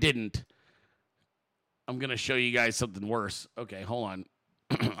 and if I didn't, I'm going to show you guys something worse. Okay, hold on.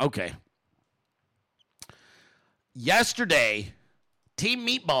 Okay. Yesterday, Team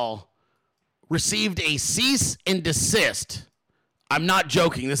Meatball received a cease and desist. I'm not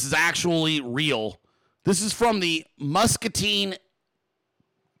joking. This is actually real. This is from the Muscatine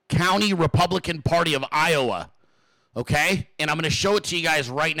County Republican Party of Iowa. Okay? And I'm going to show it to you guys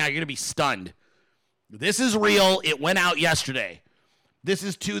right now. You're going to be stunned. This is real. It went out yesterday. This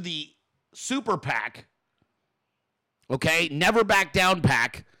is to the Super PAC. Okay? Never Back Down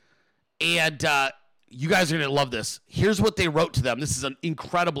PAC. And you guys are going to love this. Here's what they wrote to them. This is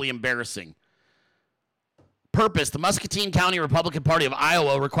incredibly embarrassing. Purpose, the Muscatine County Republican Party of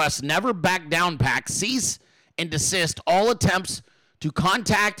Iowa requests Never Back Down PAC cease and desist all attempts to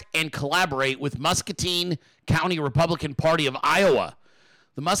contact and collaborate with Muscatine County Republican Party of Iowa.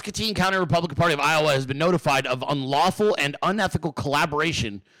 The Muscatine County Republican Party of Iowa has been notified of unlawful and unethical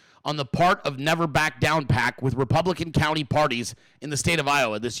collaboration on the part of Never Back Down PAC with Republican county parties in the state of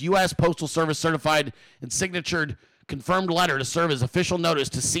Iowa. This U.S. Postal Service certified and signatured confirmed letter to serve as official notice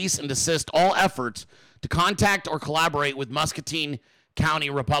to cease and desist all efforts to contact or collaborate with Muscatine County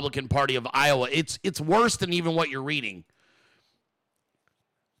Republican Party of Iowa. It's worse than even what you're reading.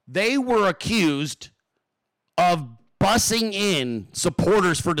 They were accused of busing in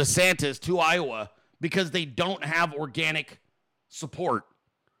supporters for DeSantis to Iowa because they don't have organic support.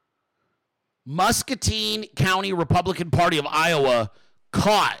 Muscatine County Republican Party of Iowa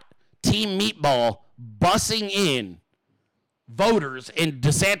caught Team Meatball busing in voters and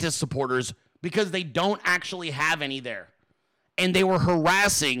DeSantis supporters because they don't actually have any there. And they were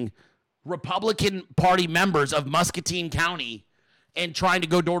harassing Republican Party members of Muscatine County and trying to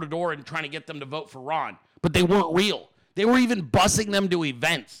go door to door and trying to get them to vote for Ron. But they weren't real. They were even busing them to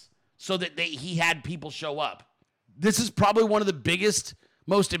events so that he had people show up. This is probably one of the biggest,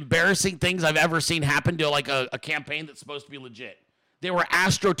 most embarrassing things I've ever seen happen to a campaign that's supposed to be legit. They were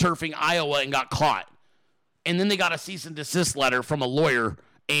astroturfing Iowa and got caught. And then they got a cease and desist letter from a lawyer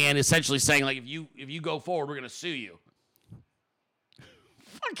and essentially saying, if you go forward, we're going to sue you.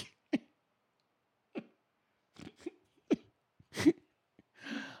 Fuck.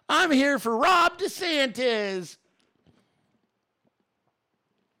 I'm here for Rob DeSantis.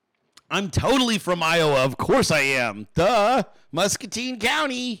 I'm totally from Iowa. Of course I am. Duh. Muscatine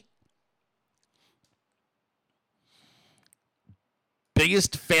County.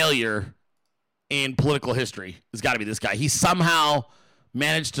 Biggest failure in political history has got to be this guy. He somehow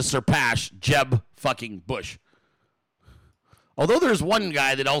managed to surpass Jeb fucking Bush. Although there's one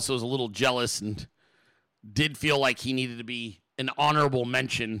guy that also is a little jealous and did feel like he needed to be an honorable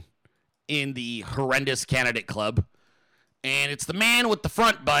mention in the horrendous candidate club. And it's the man with the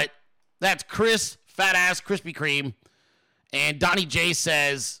front butt. That's Chris Fat Ass Krispy Kreme. And Donnie J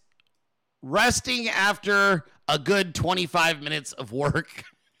says, resting after a good 25 minutes of work.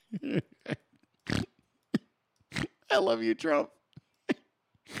 I love you, Trump.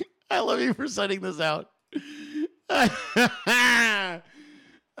 I love you for sending this out. Oh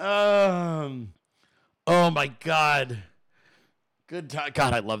my God. Good time.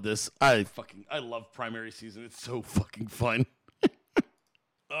 God, I love this. I love primary season. It's so fucking fun.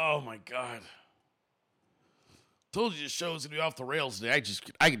 Oh my God. Told you the show's gonna be off the rails today.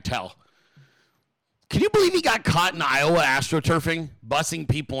 I can tell. Can you believe he got caught in Iowa astroturfing, bussing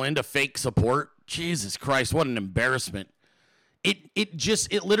people into fake support? Jesus Christ, what an embarrassment.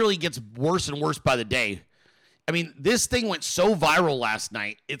 It literally gets worse and worse by the day. I mean, this thing went so viral last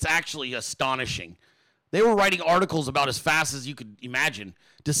night, it's actually astonishing. They were writing articles about as fast as you could imagine.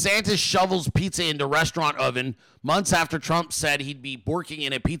 DeSantis shovels pizza into restaurant oven months after Trump said he'd be working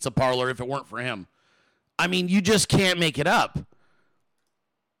in a pizza parlor if it weren't for him. I mean, you just can't make it up.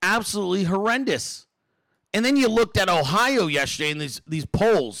 Absolutely horrendous. And then you looked at Ohio yesterday in these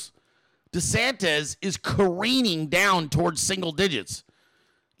polls. DeSantis is careening down towards single digits.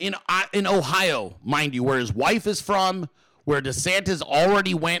 In Ohio, mind you, where his wife is from, where DeSantis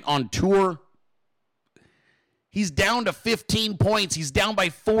already went on tour. He's down to 15 points. He's down by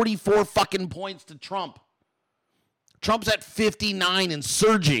 44 fucking points to Trump. Trump's at 59 and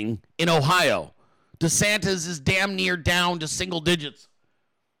surging in Ohio. DeSantis is damn near down to single digits.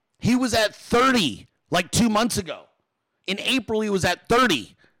 He was at 30 like 2 months ago. In April, he was at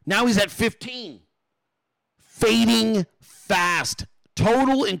 30. Now he's at 15. Fading fast.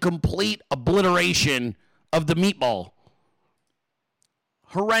 Total and complete obliteration of the meatball.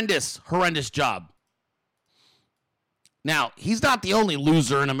 Horrendous job. Now, he's not the only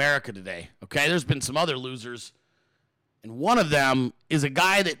loser in America today, okay? There's been some other losers, and one of them is a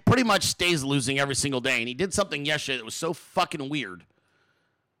guy that pretty much stays losing every single day, and he did something yesterday that was so fucking weird.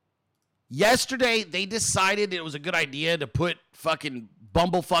 Yesterday, they decided it was a good idea to put fucking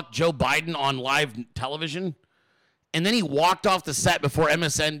bumblefuck Joe Biden on live television, and then he walked off the set before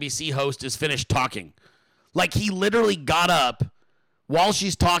MSNBC host is finished talking. Like, he literally got up while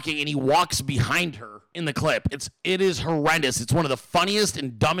she's talking, and he walks behind her in the clip. It is horrendous. It's one of the funniest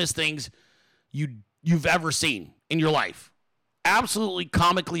and dumbest things you've ever seen in your life. Absolutely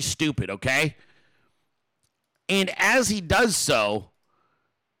comically stupid, okay? And as he does so,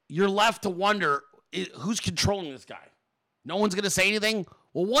 you're left to wonder, who's controlling this guy? No one's going to say anything?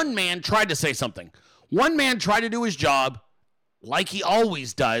 Well, one man tried to say something. One man tried to do his job like he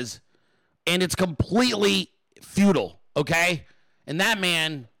always does, and it's completely futile, okay? And that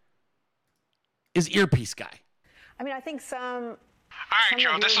man is Earpiece Guy. I mean, I think All right,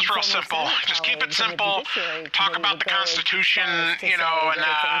 Joe, this is real simple. Just keep it simple. Talk about the Constitution, and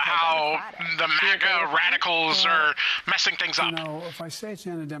how the MAGA radicals are messing things up. If I say it's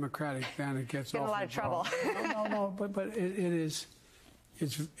anti-democratic, then it gets in a lot of trouble. No, but it is.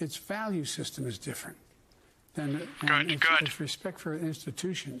 Its value system is different. Good. Its respect for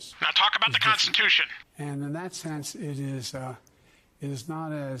institutions. Now talk about the Constitution. And in that sense, it is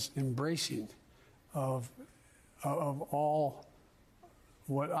not as embracing of all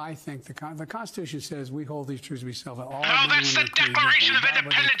what I think the Constitution says. We hold these truths to be self. No, that's the Declaration of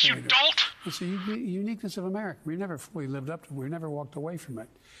Independence, you dolt. It's the uniqueness of America. We never fully lived up to it. We never walked away from it.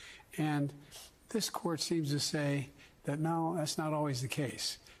 And this court seems to say that no, that's not always the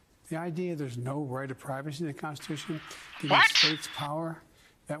case. The idea there's no right of privacy in the Constitution gives states power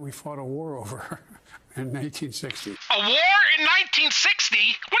that we fought a war over in 1960. A war in 1960?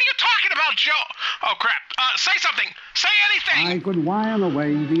 What are you talking about, Joe? Oh, crap. Say something. Say anything. I could while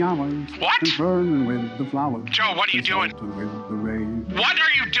away the hours. What? And burn with the flowers. Joe, what are you doing? With the rain. What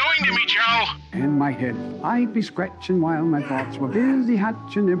are you doing to me, Joe? In my head, I'd be scratching while my thoughts were busy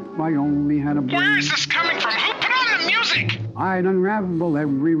hatching if I only had a brain. Where is this coming from? Who put on the music? I'd unravel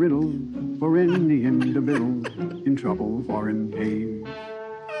every riddle for any individual in trouble or in pain.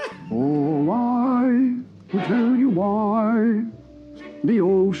 Oh, I will tell you why the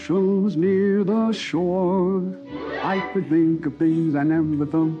ocean was near the shore. I could think of things I never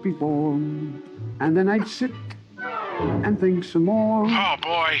thought before, and then I'd sit and think some more. Oh,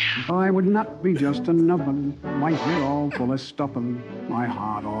 boy. I would not be just a nubbin, my head all full of stuffin', my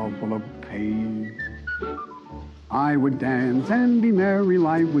heart all full of pain. I would dance and be merry,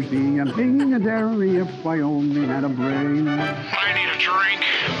 life would be a being a dairy if I only had a brain. I need a drink.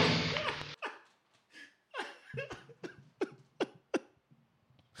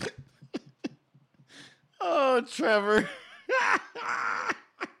 Oh, Trevor.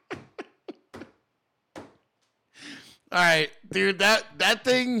 All right, dude, that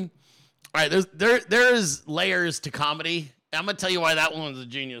thing. All right, there is layers to comedy. I'm gonna tell you why that one's a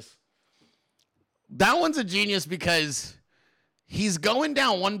genius. That one's a genius because he's going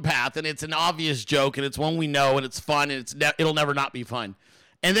down one path and it's an obvious joke and it's one we know and it's fun and it'll never not be fun.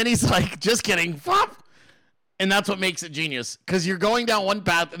 And then he's like, just kidding, flop. And that's what makes it genius because you're going down one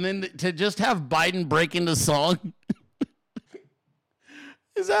path and then to just have Biden break into song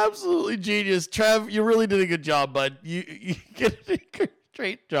is absolutely genius. Trev, you really did a good job, bud. You did a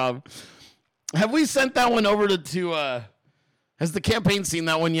great job. Have we sent that one over to has the campaign seen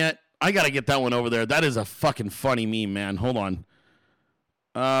that one yet? I got to get that one over there. That is a fucking funny meme, man. Hold on.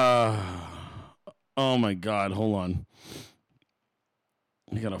 Oh my God. Hold on.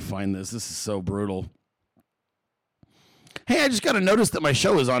 I got to find this. This is so brutal. Hey, I just got to notice that my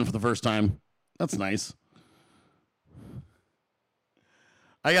show is on for the first time. That's nice.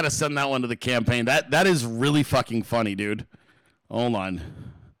 I got to send that one to the campaign. That is really fucking funny, dude. Hold on.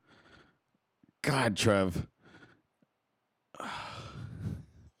 God, Trev.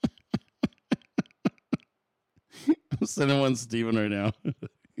 I'm sending one to Steven right now.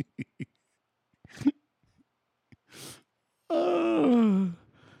 Oh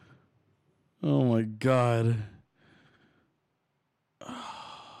my God.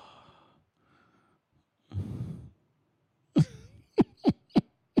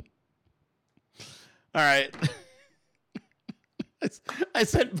 All right. I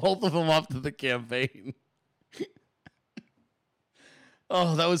sent both of them off to the campaign.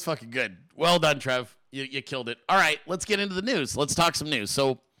 Oh, that was fucking good. Well done, Trev. You killed it. All right, let's get into the news. Let's talk some news.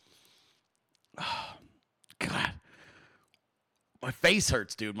 So, God, my face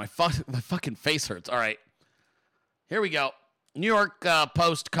hurts, dude. My fucking face hurts. All right, here we go. New York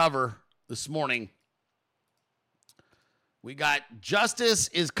Post cover this morning. We got Justice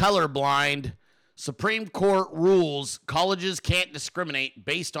is colorblind. Supreme Court rules colleges can't discriminate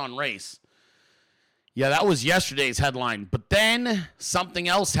based on race. Yeah, that was yesterday's headline. But then something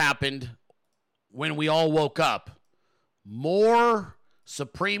else happened when we all woke up. More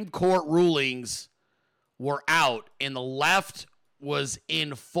Supreme Court rulings were out, and the left was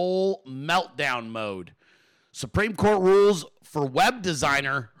in full meltdown mode. Supreme Court rules for web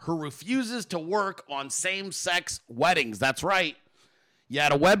designer who refuses to work on same-sex weddings. That's right. You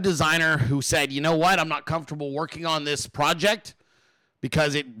had a web designer who said, you know what, I'm not comfortable working on this project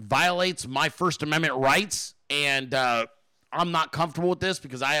because it violates my First Amendment rights, and I'm not comfortable with this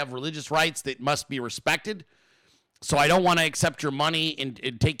because I have religious rights that must be respected. So I don't want to accept your money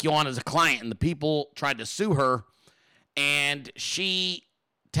and take you on as a client. And the people tried to sue her, and she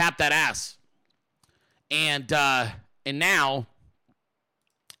tapped that ass. And now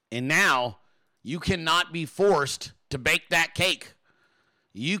you cannot be forced to bake that cake.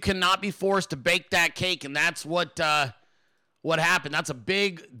 You cannot be forced to bake that cake, and that's what happened. That's a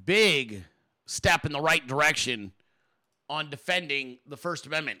big step in the right direction on defending the First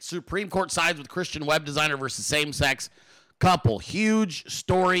Amendment. Supreme Court sides with Christian web designer versus same-sex couple. Huge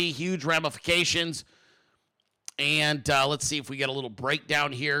story, huge ramifications. And let's see if we get a little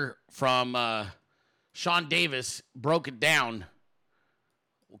breakdown here from Sean Davis. Broke it down.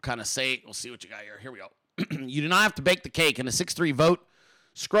 We'll see what you got here. Here we go. You do not have to bake the cake. In a 6-3 vote,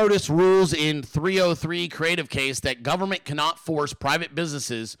 SCOTUS rules in 303 creative case that government cannot force private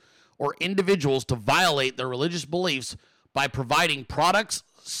businesses or individuals to violate their religious beliefs by providing products,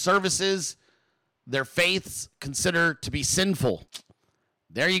 services, their faiths consider to be sinful.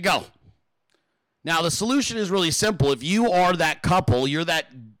 There you go. Now, the solution is really simple. If you are that couple, you're that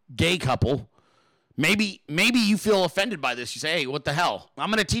gay couple, maybe you feel offended by this. You say, hey, what the hell? I'm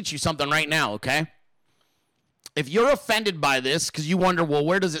going to teach you something right now, okay? If you're offended by this because you wonder, well,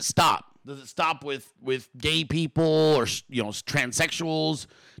 where does it stop? Does it stop with gay people or transsexuals?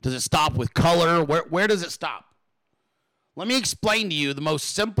 Does it stop with color? Where does it stop? Let me explain to you the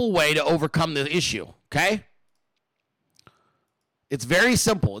most simple way to overcome the issue, okay? It's very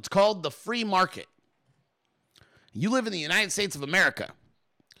simple. It's called the free market. You live in the United States of America,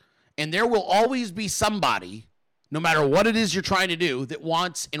 and there will always be somebody, no matter what it is you're trying to do, that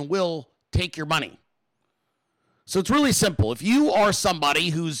wants and will take your money. So it's really simple. If you are somebody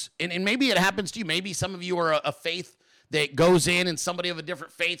who's, and maybe it happens to you, maybe some of you are a faith that goes in and somebody of a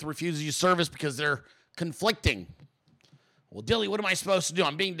different faith refuses you service because they're conflicting. Well, Dilley, what am I supposed to do?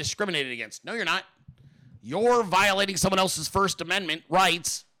 I'm being discriminated against. No, you're not. You're violating someone else's First Amendment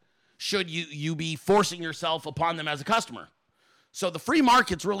rights should you be forcing yourself upon them as a customer. So the free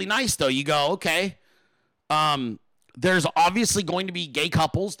market's really nice, though. You go, okay, there's obviously going to be gay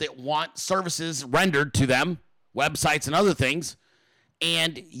couples that want services rendered to them, websites and other things,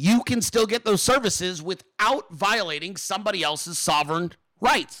 and you can still get those services without violating somebody else's sovereign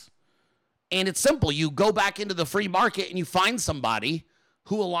rights. And it's simple. You go back into the free market and you find somebody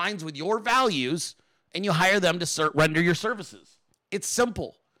who aligns with your values and you hire them to render your services. It's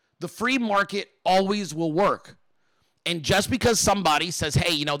simple. The free market always will work. And just because somebody says,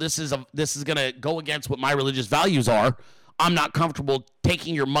 hey, you know, this is going to go against what my religious values are, I'm not comfortable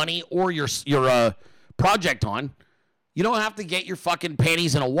taking your money or your project on, you don't have to get your fucking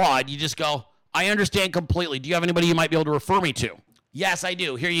panties in a wad. You just go, I understand completely. Do you have anybody you might be able to refer me to? Yes, I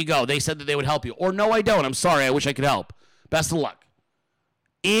do. Here you go. They said that they would help you. Or no, I don't. I'm sorry. I wish I could help. Best of luck.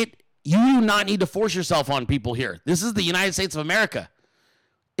 You do not need to force yourself on people here. This is the United States of America.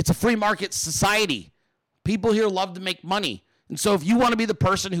 It's a free market society. People here love to make money. And so if you want to be the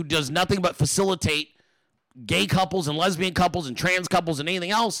person who does nothing but facilitate gay couples and lesbian couples and trans couples and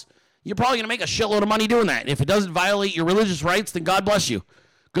anything else, you're probably going to make a shitload of money doing that. And if it doesn't violate your religious rights, then God bless you.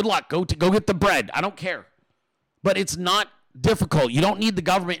 Good luck. Go get the bread. I don't care. But it's not difficult. You don't need the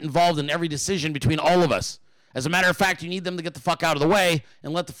government involved in every decision between all of us. As a matter of fact, you need them to get the fuck out of the way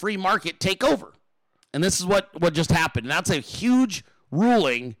and let the free market take over. And this is what just happened. And that's a huge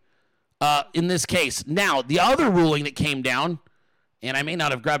ruling in this case. Now, the other ruling that came down, and I may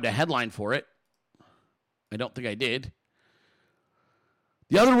not have grabbed a headline for it. I don't think I did.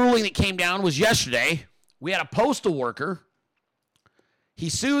 The other ruling that came down was yesterday. We had a postal worker. He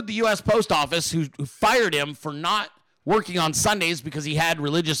sued the U.S. Post Office who fired him for not working on Sundays because he had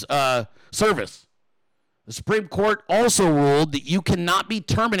religious service. The Supreme Court also ruled that you cannot be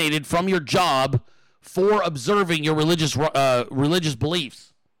terminated from your job for observing your religious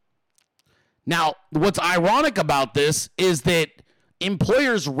beliefs. Now, what's ironic about this is that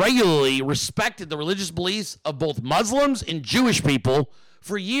employers regularly respected the religious beliefs of both Muslims and Jewish people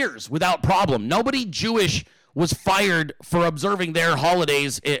for years without problem. Nobody Jewish was fired for observing their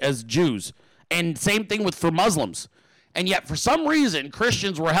holidays as Jews. And same thing for Muslims. And yet, for some reason,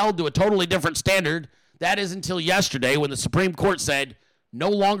 Christians were held to a totally different standard. That is until yesterday when the Supreme Court said, no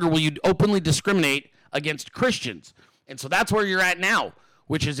longer will you openly discriminate against Christians. And so that's where you're at now,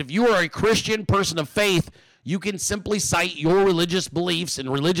 which is if you are a Christian person of faith, you can simply cite your religious beliefs and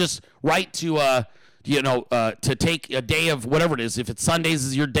religious right to take a day of whatever it is. If it's Sundays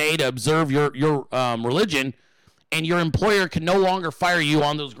is your day to observe your religion, and your employer can no longer fire you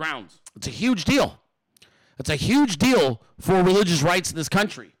on those grounds. It's a huge deal. It's a huge deal for religious rights in this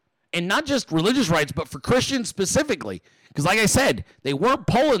country. And not just religious rights, but for Christians specifically. Because like I said, they weren't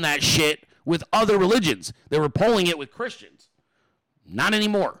polling that shit with other religions. They were polling it with Christians. Not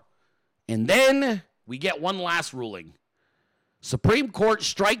anymore. And then we get one last ruling. Supreme Court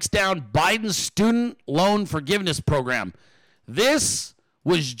strikes down Biden's student loan forgiveness program. This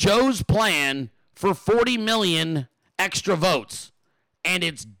was Joe's plan for 40 million extra votes. And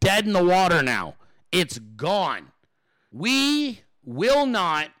it's dead in the water now. It's gone. We will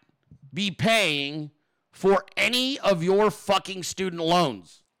not be paying for any of your fucking student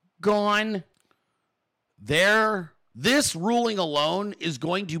loans. Gone. This ruling alone is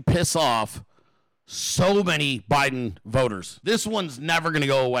going to piss off so many Biden voters. This one's never going to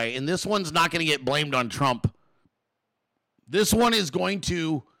go away, and this one's not going to get blamed on Trump. This one is going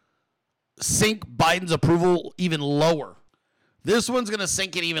to sink Biden's approval even lower. This one's going to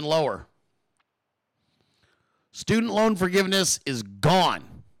sink it even lower. Student loan forgiveness is gone.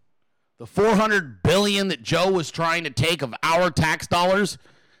 The $400 billion that Joe was trying to take of our tax dollars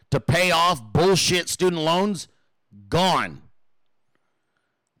to pay off bullshit student loans, gone.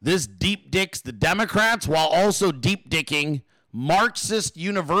 This deep dicks the Democrats while also deep dicking Marxist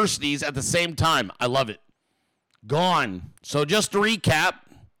universities at the same time. I love it. Gone. So just to recap,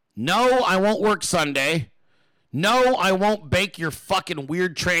 no, I won't work Sunday. No, I won't bake your fucking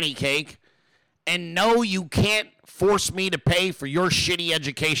weird tranny cake. And no, you can't force me to pay for your shitty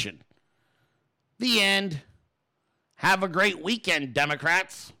education. The end. Have a great weekend,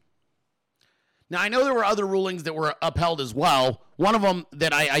 Democrats. Now, I know there were other rulings that were upheld as well. One of them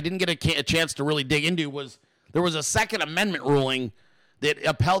that I didn't get a chance to really dig into was there was a Second Amendment ruling that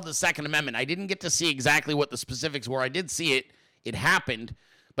upheld the Second Amendment. I didn't get to see exactly what the specifics were. I did see it. It happened,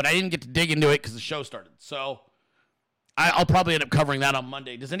 but I didn't get to dig into it because the show started. So I'll probably end up covering that on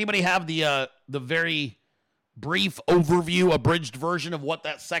Monday. Does anybody have the very brief overview, abridged version of what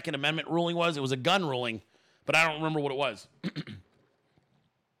that Second Amendment ruling was. It was a gun ruling, but I don't remember what it was.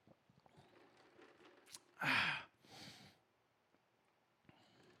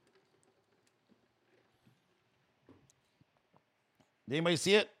 Did anybody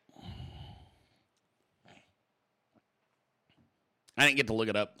see it? I didn't get to look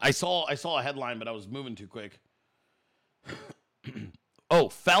it up. I saw a headline, but I was moving too quick. Oh,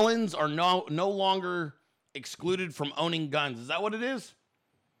 felons are no longer excluded from owning guns. Is that what it is?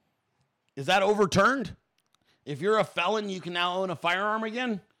 Is that overturned? If you're a felon, you can now own a firearm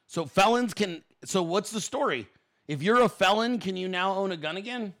again? So felons can... So what's the story? If you're a felon, can you now own a gun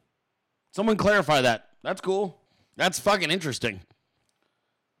again? Someone clarify that. That's cool. That's fucking interesting.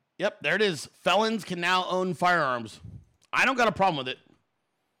 Yep, there it is. Felons can now own firearms. I don't got a problem with it.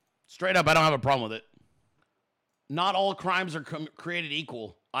 Straight up, I don't have a problem with it. Not all crimes are created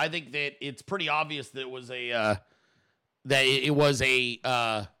equal. I think that it's pretty obvious that it was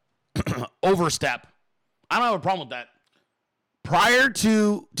a overstep. I don't have a problem with that. Prior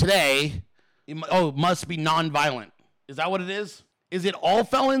to today, it must be nonviolent. Is that what it is? Is it all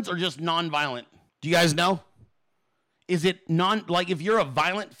felons or just nonviolent? Do you guys know? Is it if you're a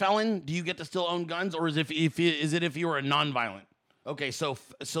violent felon, do you get to still own guns, or is it if you were a nonviolent? Okay, so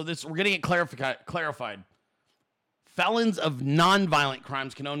this we're getting it clarified. Felons of nonviolent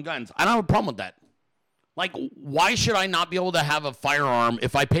crimes can own guns. I don't have a problem with that. Like, why should I not be able to have a firearm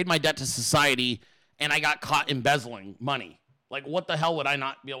if I paid my debt to society and I got caught embezzling money? Like, what the hell would I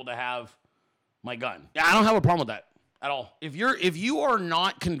not be able to have my gun? Yeah, I don't have a problem with that at all. If you are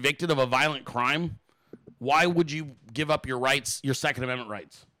not convicted of a violent crime, why would you give up your rights, your Second Amendment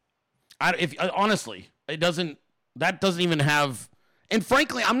rights? Honestly, that doesn't even have, and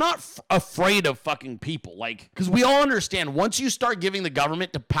frankly, I'm not afraid of fucking people, because we all understand once you start giving the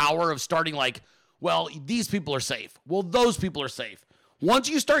government the power of starting well, these people are safe. Well, those people are safe. Once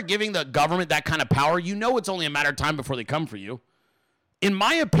you start giving the government that kind of power, you know it's only a matter of time before they come for you. In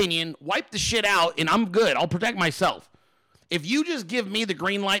my opinion, wipe the shit out and I'm good. I'll protect myself. If you just give me the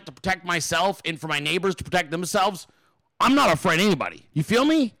green light to protect myself and for my neighbors to protect themselves, I'm not afraid of anybody. You feel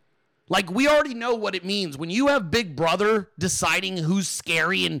me? We already know what it means. When you have Big Brother deciding who's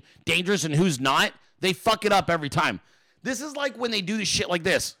scary and dangerous and who's not, they fuck it up every time. This is like when they do this shit like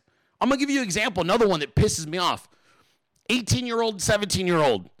this. I'm going to give you an example, another one that pisses me off. 18-year-old,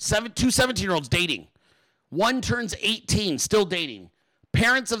 17-year-old. Two 17-year-olds dating. One turns 18, still dating.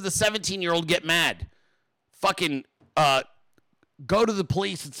 Parents of the 17-year-old get mad. Fucking... go to the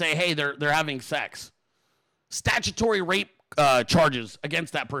police and say, hey, they're having sex. Statutory rape charges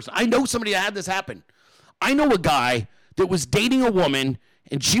against that person. I know somebody that had this happen. I know a guy that was dating a woman,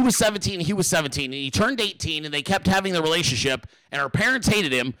 and she was 17 and he was 17, and he turned 18, and they kept having the relationship, and her parents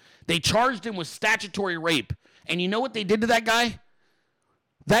hated him. They charged him with statutory rape. And you know what they did to that guy?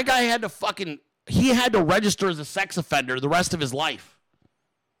 That guy had to register as a sex offender the rest of his life.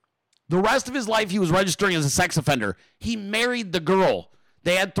 The rest of his life, he was registering as a sex offender. He married the girl.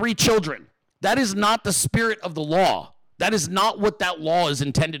 They had 3 children. That is not the spirit of the law. That is not what that law is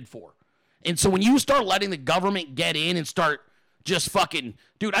intended for. And so when you start letting the government get in and start just fucking...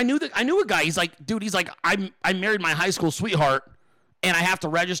 Dude, I knew a guy. He's like, I married my high school sweetheart, and I have to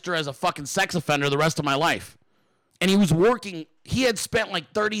register as a fucking sex offender the rest of my life. And he was working... He had spent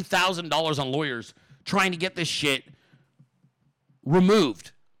 $30,000 on lawyers trying to get this shit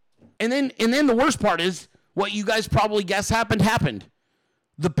removed. And then the worst part is, what you guys probably guess happened.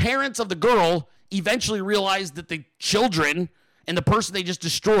 The parents of the girl eventually realized that the children and the person they just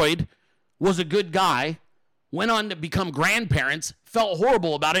destroyed was a good guy, went on to become grandparents, felt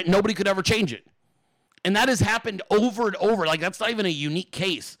horrible about it, and nobody could ever change it. And that has happened over and over. That's not even a unique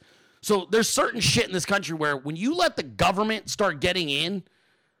case. So there's certain shit in this country where when you let the government start getting in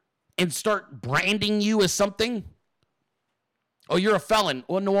and start branding you as something... Oh, you're a felon.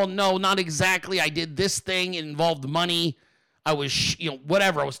 Well, no, not exactly. I did this thing. It involved money. I was,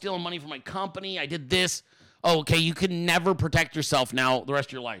 whatever. I was stealing money from my company. I did this. Oh, okay, you can never protect yourself now the rest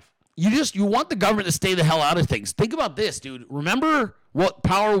of your life. You want the government to stay the hell out of things. Think about this, dude. Remember what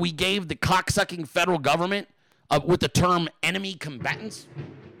power we gave the cocksucking federal government with the term enemy combatants?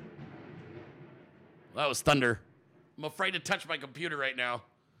 That was thunder. I'm afraid to touch my computer right now.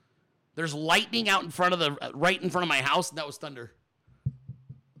 There's lightning out right in front of my house, and that was thunder.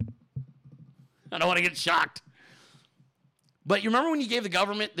 I don't want to get shocked. But you remember when you gave the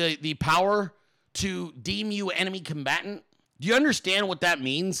government the power to deem you enemy combatant? Do you understand what that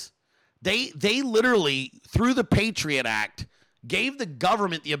means? They literally, through the Patriot Act, gave the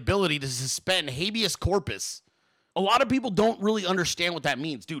government the ability to suspend habeas corpus. A lot of people don't really understand what that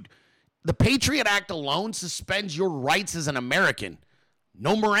means. Dude, The Patriot Act alone suspends your rights as an American.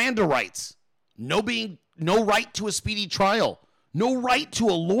 No Miranda rights. No right to a speedy trial. No right to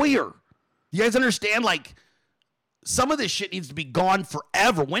a lawyer. You guys understand? Like, some of this shit needs to be gone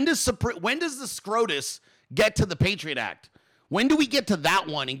forever. When does the SCOTUS get to the Patriot Act? When do we get to that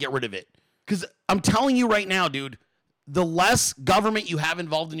one and get rid of it? Because I'm telling you right now, dude, the less government you have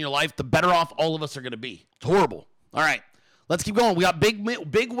involved in your life, the better off all of us are going to be. It's horrible. All right, let's keep going. We got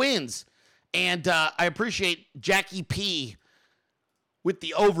big wins. And I appreciate Jackie P with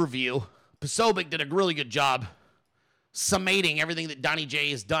the overview. Posobiec did a really good job summating everything that Donnie J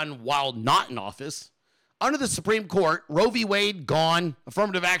has done while not in office. Under the Supreme Court, Roe v. Wade, gone.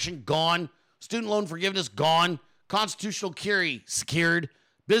 Affirmative action, gone. Student loan forgiveness, gone. Constitutional carry, secured.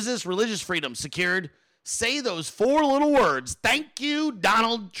 Business, religious freedom, secured. Say those 4 little words. Thank you,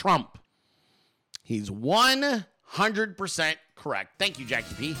 Donald Trump. He's 100% correct. Thank you,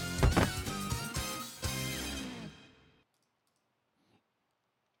 Jackie P.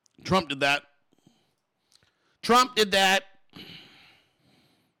 Trump did that.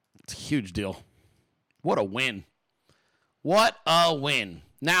 It's a huge deal. What a win. What a win.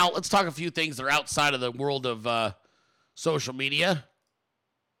 Now, let's talk a few things that are outside of the world of social media.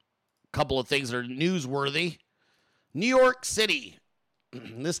 A couple of things that are newsworthy. New York City.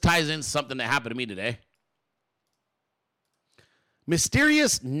 This ties into something that happened to me today.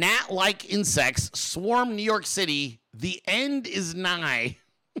 Mysterious gnat-like insects swarm New York City. The end is nigh.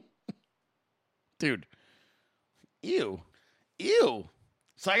 Dude. Ew.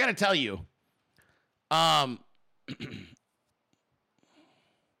 So I got to tell you. I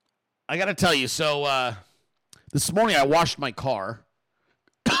got to tell you. So this morning I washed my car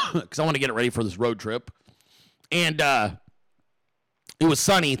because I want to get it ready for this road trip. And it was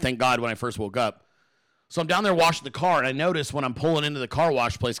sunny, thank God, when I first woke up. So I'm down there washing the car, and I noticed when I'm pulling into the car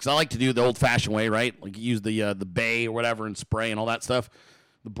wash place, because I like to do the old-fashioned way, right? Like use the bay or whatever and spray and all that stuff,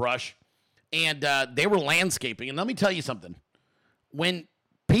 the brush. And they were landscaping. And let me tell you something. When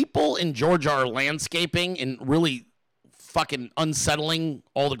people in Georgia are landscaping and really fucking unsettling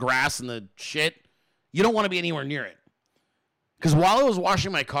all the grass and the shit, you don't want to be anywhere near it. Because while I was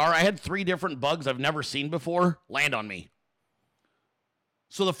washing my car, I had 3 different bugs I've never seen before land on me.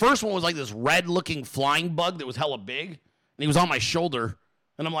 So the first one was like this red-looking flying bug that was hella big, and he was on my shoulder.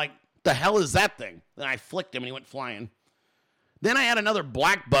 And I'm like, the hell is that thing? Then I flicked him, and he went flying. Then I had another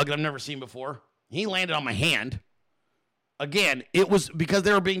black bug that I've never seen before. He landed on my hand. Again, it was because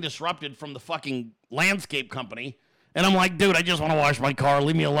they were being disrupted from the fucking landscape company. And I'm like, dude, I just want to wash my car.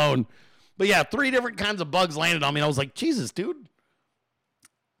 Leave me alone. But yeah, 3 different kinds of bugs landed on me. And I was like, Jesus, dude.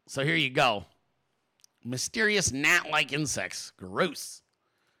 So here you go. Mysterious gnat-like insects. Gross.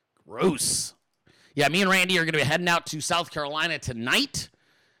 Yeah, me and Randy are going to be heading out to South Carolina tonight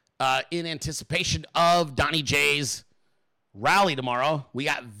in anticipation of Donnie J's rally tomorrow. We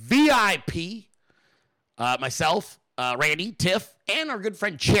got VIP. Myself, Randy, Tiff, and our good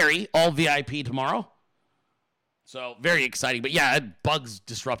friend Cherry, all VIP tomorrow. So, very exciting. But yeah, bugs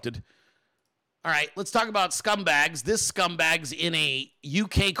disrupted. All right, let's talk about scumbags. This scumbag's in a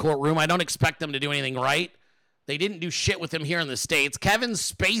UK courtroom. I don't expect them to do anything right. They didn't do shit with him here in the States. Kevin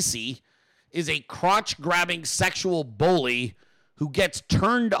Spacey is a crotch-grabbing sexual bully who gets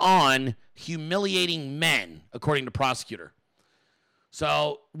turned on humiliating men, according to prosecutor.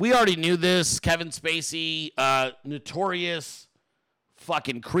 So, we already knew this. Kevin Spacey, notorious,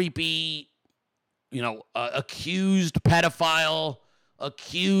 fucking creepy, accused pedophile,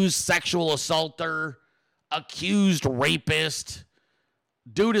 accused sexual assaulter, accused rapist.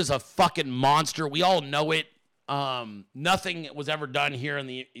 Dude is a fucking monster. We all know it. Nothing was ever done here in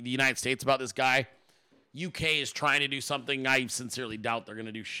the United States about this guy. UK is trying to do something. I sincerely doubt they're going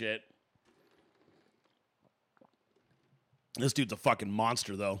to do shit. This dude's a fucking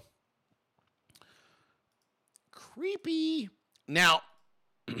monster, though. Creepy. Now,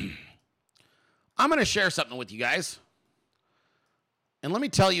 I'm going to share something with you guys. And let me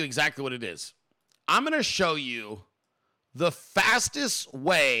tell you exactly what it is. I'm going to show you the fastest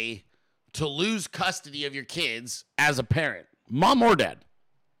way to lose custody of your kids as a parent, mom or dad.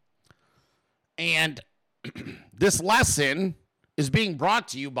 And this lesson is being brought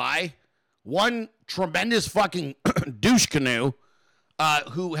to you by one tremendous fucking douche canoe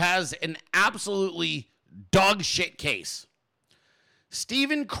who has an absolutely dog shit case.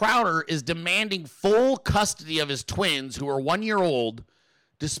 Steven Crowder is demanding full custody of his twins who are 1 year old,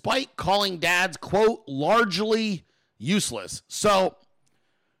 despite calling dads, quote, largely useless. So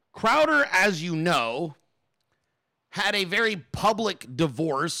Crowder, as you know, had a very public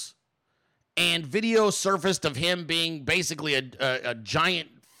divorce, and video surfaced of him being basically a giant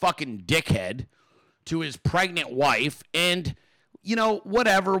fucking dickhead to his pregnant wife. And, you know,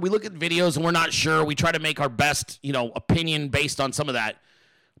 whatever. We look at videos and we're not sure. We try to make our best, you know, opinion based on some of that.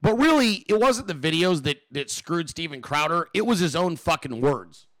 But really, it wasn't the videos that screwed Steven Crowder. It was his own fucking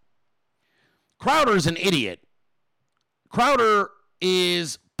words. Crowder's an idiot. Crowder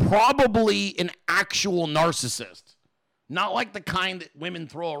is probably an actual narcissist. Not like the kind that women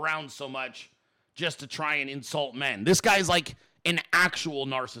throw around so much just to try and insult men. This guy's like an actual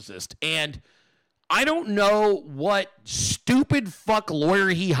narcissist. And I don't know what stupid fuck lawyer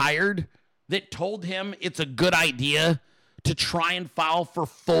he hired that told him it's a good idea to try and file for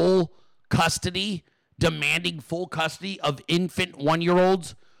full custody, demanding full custody of infant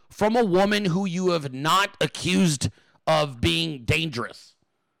 1-year-olds from a woman who you have not accused of being dangerous.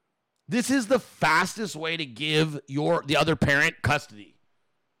 This is the fastest way to give the other parent custody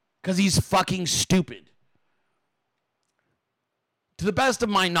because he's fucking stupid. To the best of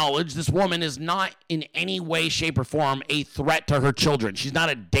my knowledge, this woman is not in any way, shape, or form a threat to her children. She's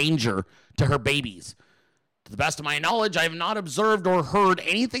not a danger to her babies. To the best of my knowledge, I have not observed or heard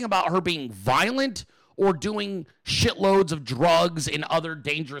anything about her being violent or doing shitloads of drugs and other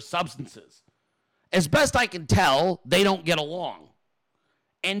dangerous substances. As best I can tell, they don't get along.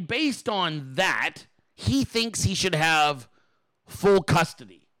 And based on that, he thinks he should have full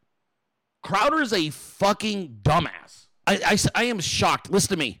custody. Crowder's a fucking dumbass. I am shocked. Listen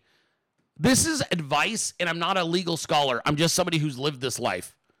to me. This is advice, and I'm not a legal scholar. I'm just somebody who's lived this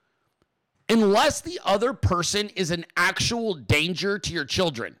life. Unless the other person is an actual danger to your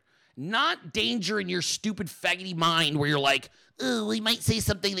children, not danger in your stupid faggoty mind where you're like, oh, he might say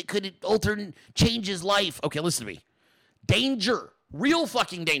something that could alter and change his life. Okay, listen to me. Danger, real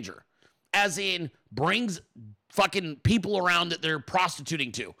fucking danger, as in brings fucking people around that they're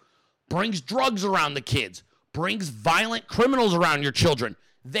prostituting to, brings drugs around the kids, brings violent criminals around your children.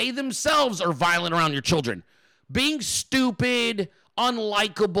 They themselves are violent around your children. Being stupid,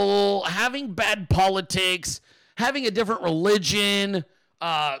 unlikable, having bad politics, having a different religion,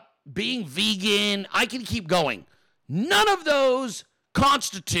 being vegan, I can keep going. None of those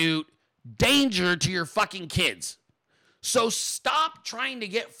constitute danger to your fucking kids. So stop trying to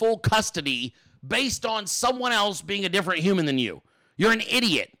get full custody based on someone else being a different human than you. You're an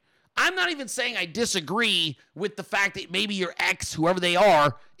idiot. I'm not even saying I disagree with the fact that maybe your ex, whoever they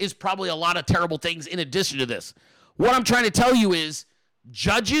are, is probably a lot of terrible things in addition to this. What I'm trying to tell you is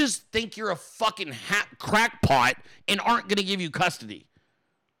judges think you're a fucking crackpot and aren't going to give you custody.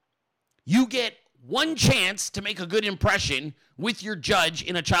 You get one chance to make a good impression with your judge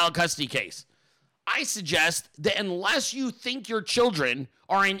in a child custody case. I suggest that unless you think your children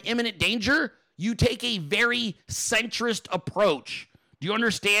are in imminent danger, you take a very centrist approach. Do you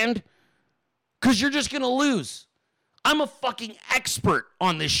understand? Because you're just going to lose. I'm a fucking expert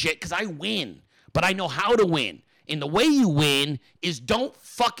on this shit because I win, but I know how to win. And the way you win is don't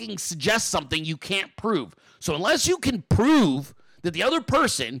fucking suggest something you can't prove. So unless you can prove that the other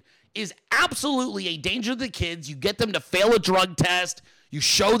person is absolutely a danger to the kids, you get them to fail a drug test, you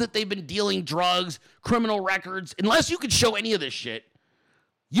show that they've been dealing drugs, criminal records, unless you can show any of this shit,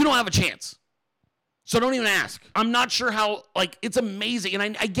 you don't have a chance. So don't even ask. I'm not sure how, it's amazing.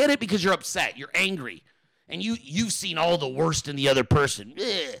 And I get it because you're upset. You're angry. And you've seen all the worst in the other person.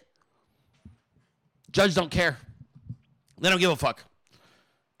 Ugh. Judges don't care. They don't give a fuck.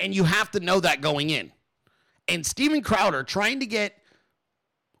 And you have to know that going in. And Steven Crowder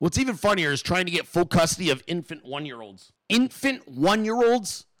what's even funnier is trying to get full custody of infant 1-year-olds. Infant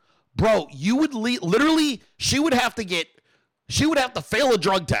 1-year-olds? Bro, you would literally, she would have to fail a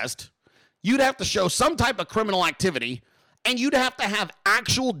drug test. You'd have to show some type of criminal activity, and you'd have to have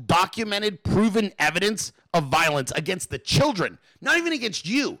actual documented, proven evidence of violence against the children, not even against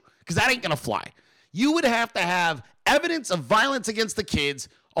you, because that ain't going to fly. You would have to have evidence of violence against the kids,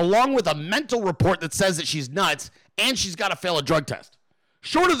 along with a mental report that says that she's nuts, and she's got to fail a drug test.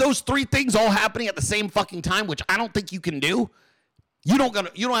 Short of those three things all happening at the same fucking time, which I don't think you can do, you don't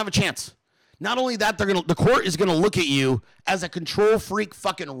have a chance. Not only that, the court is gonna look at you as a control freak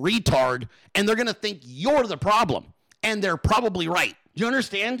fucking retard, and they're gonna think you're the problem, and they're probably right. Do you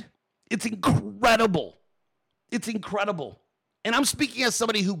understand? It's incredible. It's incredible. And I'm speaking as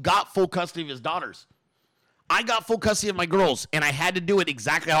somebody who got full custody of his daughters. I got full custody of my girls, and I had to do it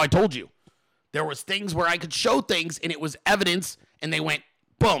exactly how I told you. There was things where I could show things, and it was evidence, and they went,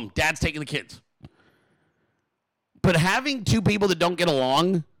 boom, dad's taking the kids. But having two people that don't get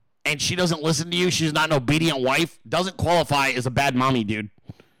along and she doesn't listen to you, she's not an obedient wife, doesn't qualify as a bad mommy, dude.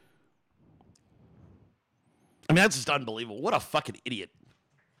 I mean, that's just unbelievable. What a fucking idiot.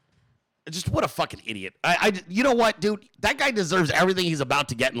 Just what a fucking idiot. You know what, dude? That guy deserves everything he's about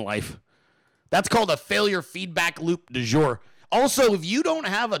to get in life. That's called a failure feedback loop du jour. Also, if you don't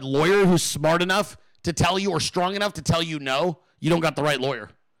have a lawyer who's smart enough to tell you or strong enough to tell you no, you don't got the right lawyer.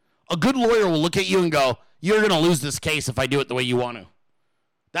 A good lawyer will look at you and go, you're going to lose this case if I do it the way you want to.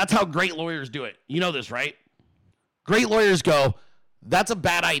 That's how great lawyers do it. You know this, right? Great lawyers go, that's a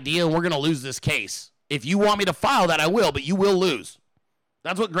bad idea, and we're going to lose this case. If you want me to file that, I will, but you will lose.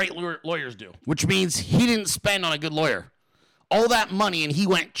 That's what great lawyers do, which means he didn't spend on a good lawyer. All that money, and he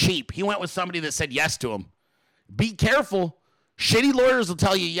went cheap. He went with somebody that said yes to him. Be careful. Shitty lawyers will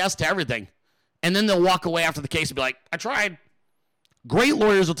tell you yes to everything, and then they'll walk away after the case and be like, I tried. Great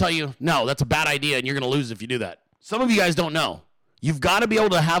lawyers will tell you, no, that's a bad idea, and you're going to lose if you do that. Some of you guys don't know. You've got to be able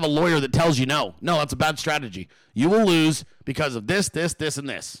to have a lawyer that tells you no. No, that's a bad strategy. You will lose because of this, this, this, and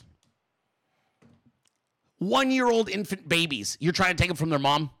this. 1-year-old infant babies. You're trying to take them from their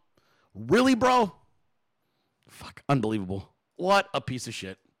mom? Really, bro? Fuck, unbelievable. What a piece of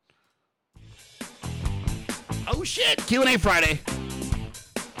shit. Oh, shit. Q&A Friday.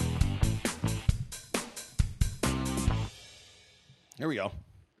 Here we go.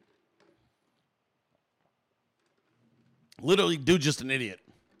 Literally, dude, just an idiot.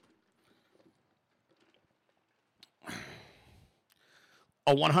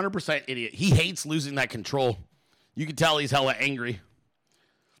 A 100% idiot. He hates losing that control. You can tell he's hella angry.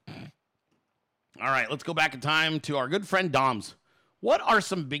 All right, let's go back in time to our good friend Doms. What are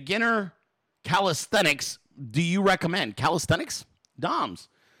some beginner calisthenics do you recommend? Calisthenics? Doms.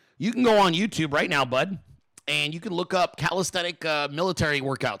 You can go on YouTube right now, bud, and you can look up calisthenic military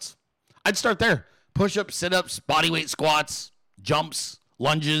workouts. I'd start there. Push-ups, sit-ups, bodyweight squats, jumps,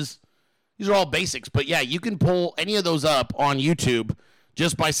 lunges. These are all basics. But, yeah, you can pull any of those up on YouTube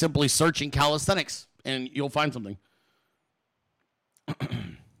just by simply searching calisthenics, and you'll find something.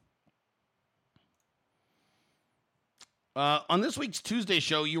 On this week's Tuesday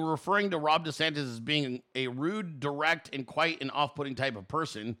show, you were referring to Rob DeSantis as being a rude, direct, and quite an off-putting type of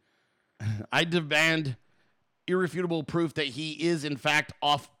person. I demand irrefutable proof that he is, in fact,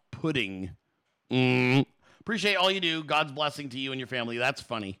 off-putting. Appreciate all you do. God's blessing to you and your family. That's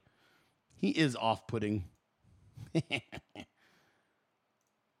funny. He is off-putting.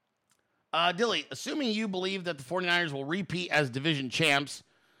 Dilley, assuming you believe that the 49ers will repeat as division champs,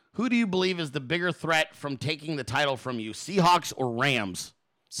 who do you believe is the bigger threat from taking the title from you, Seahawks or Rams?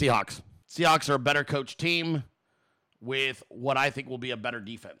 Seahawks. Seahawks are a better coached team with what I think will be a better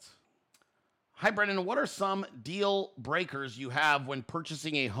defense. Hi, Brenden. What are some deal breakers you have when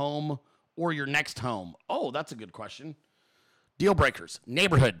purchasing a home or your next home? Oh, that's a good question. Deal breakers.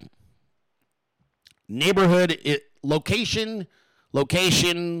 Neighborhood. Location.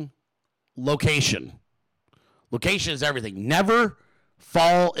 Location is everything. Never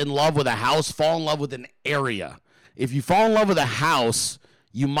fall in love with a house. Fall in love with an area. If you fall in love with a house,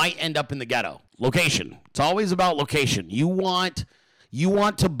 you might end up in the ghetto. Location. It's always about location. You want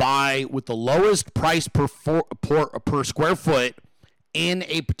to buy with the lowest price per square foot in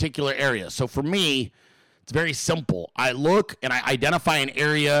a particular area. So for me, it's very simple. I look and I identify an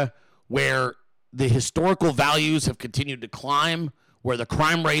area where the historical values have continued to climb, where the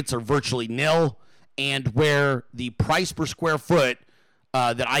crime rates are virtually nil, and where the price per square foot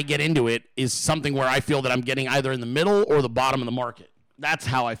that I get into it is something where I feel that I'm getting either in the middle or the bottom of the market. That's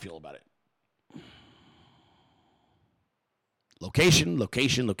how I feel about it. Location.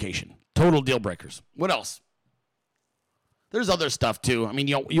 Total deal breakers. What else? There's other stuff, too. I mean,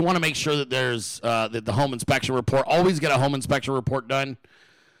 you want to make sure that there's the home inspection report. Always get a home inspection report done.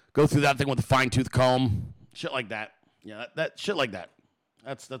 Go through that thing with a fine-tooth comb. Shit like that. Yeah, that shit like that.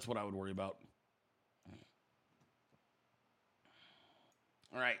 That's what I would worry about.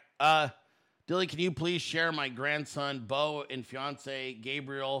 All right. Dilley, can you please share my grandson, Bo, and fiance,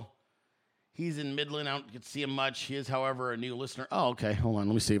 Gabriel? He's in Midland. I don't get to see him much. He is, however, a new listener. Oh, okay. Hold on.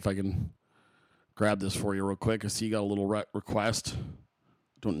 Let me see if I can grab this for you real quick. I see you got a little request.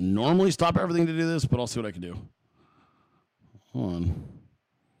 Don't normally stop everything to do this, but I'll see what I can do. Hold on.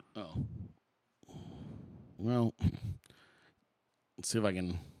 Oh. Well, let's see if I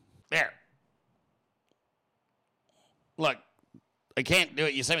can. There. Look, I can't do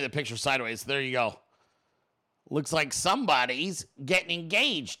it. You sent me the picture sideways. There you go. Looks like somebody's getting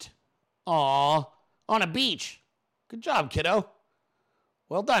engaged. Aw, on a beach. Good job, kiddo.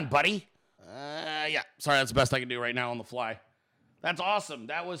 Well done, buddy. Yeah. Sorry, that's the best I can do right now on the fly. That's awesome.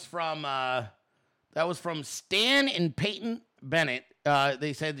 That was from Stan and Peyton Bennett.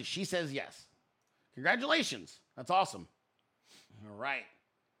 They said that she says yes. Congratulations. That's awesome. All right.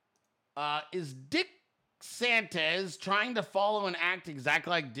 Is Dick Santas trying to follow and act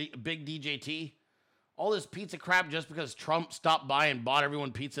exactly like Big DJT. All this pizza crap just because Trump stopped by and bought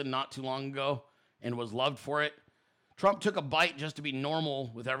everyone pizza not too long ago and was loved for it. Trump took a bite just to be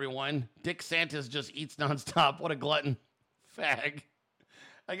normal with everyone. Dick Santas just eats nonstop. What a glutton. Fag.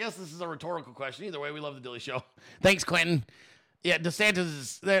 I guess this is a rhetorical question. Either way, we love the Dilley Show. Thanks, Clinton. Yeah,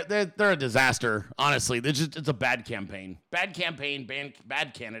 DeSantis, they're a disaster, honestly. It's a bad campaign. Bad campaign,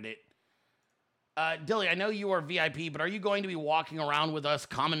 bad candidate. Dilley, I know you are VIP, but are you going to be walking around with us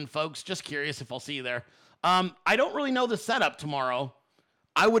common folks? Just curious if I'll see you there. I don't really know the setup tomorrow.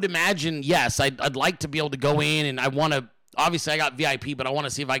 I would imagine, yes, I'd like to be able to go in, and I want to, obviously I got VIP, but I want to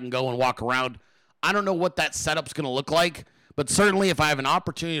see if I can go and walk around. I don't know what that setup's going to look like, but certainly if I have an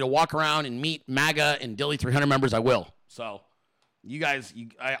opportunity to walk around and meet MAGA and Dilley 300 members, I will. So you guys,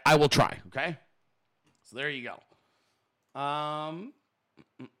 I will try, okay? So there you go.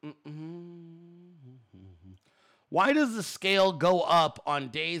 Why does the scale go up on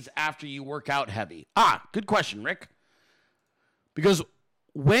days after you work out heavy? Good question, Rick. Because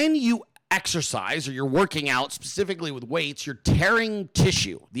when you exercise or you're working out specifically with weights, you're tearing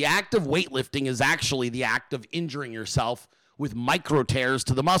tissue. The act of weightlifting is actually the act of injuring yourself with micro tears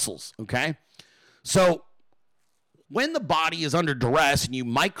to the muscles, okay? So when the body is under duress and you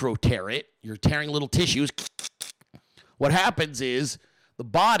micro tear it, you're tearing little tissues. What happens is the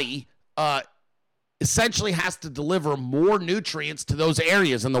body essentially has to deliver more nutrients to those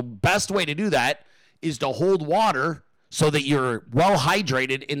areas. And the best way to do that is to hold water so that you're well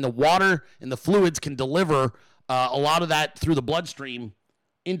hydrated, and the water and the fluids can deliver a lot of that through the bloodstream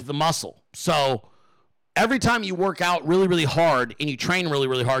into the muscle. So every time you work out really, really hard and you train really,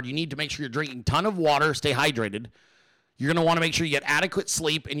 really hard, you need to make sure you're drinking a ton of water, stay hydrated. You're going to want to make sure you get adequate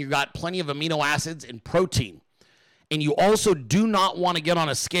sleep and you got plenty of amino acids and protein. And you also do not want to get on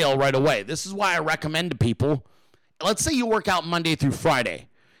a scale right away. This is why I recommend to people, let's say you work out Monday through Friday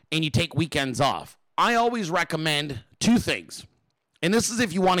and you take weekends off. I always recommend two things. And this is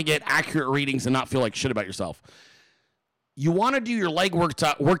if you want to get accurate readings and not feel like shit about yourself. You want to do your leg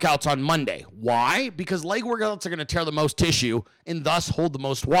workouts on Monday. Why? Because leg workouts are going to tear the most tissue and thus hold the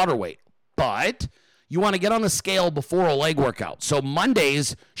most water weight. But you want to get on the scale before a leg workout. So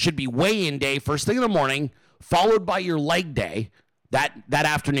Mondays should be weigh-in day, first thing in the morning, followed by your leg day that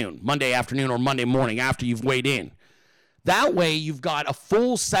afternoon, Monday afternoon or Monday morning after you've weighed in. That way, you've got a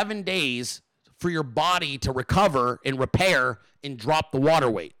full 7 days for your body to recover and repair and drop the water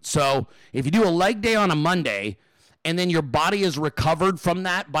weight. So if you do a leg day on a Monday and then your body is recovered from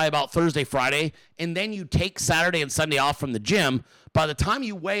that by about Thursday, Friday, and then you take Saturday and Sunday off from the gym, by the time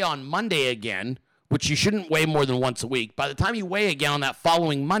you weigh on Monday again, which you shouldn't weigh more than once a week, by the time you weigh again on that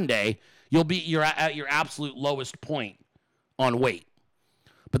following Monday, you're at your absolute lowest point on weight.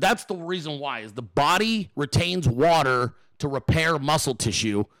 But that's the reason why, is the body retains water to repair muscle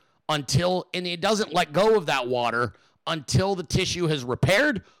tissue and it doesn't let go of that water until the tissue has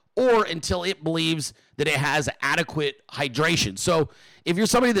repaired or until it believes that it has adequate hydration. So if you're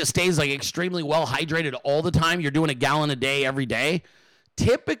somebody that stays like extremely well hydrated all the time, you're doing a gallon a day every day,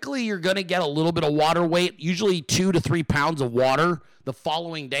 typically you're going to get a little bit of water weight, usually 2 to 3 pounds of water the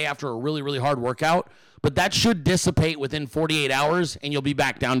following day after a really, really hard workout. But that should dissipate within 48 hours and you'll be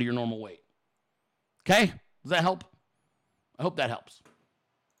back down to your normal weight. Okay? Does that help? I hope that helps.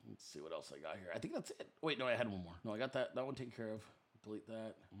 Let's see what else I got here. I think that's it. Wait, no, I had one more. No, I got that one taken care of. Delete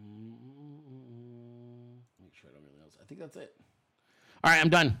that. Make sure I don't get anything else. I think that's it. All right, I'm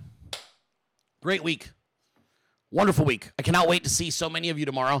done. Great week. Wonderful week. I cannot wait to see so many of you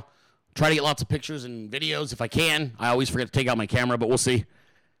tomorrow. Try to get lots of pictures and videos if I can. I always forget to take out my camera, but we'll see.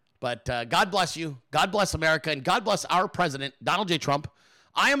 But God bless you. God bless America. And God bless our president, Donald J. Trump.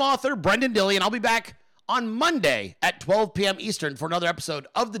 I am author Brenden Dilley, and I'll be back on Monday at 12 p.m. Eastern for another episode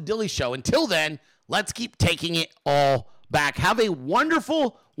of The Dilley Show. Until then, let's keep taking it all back. Have a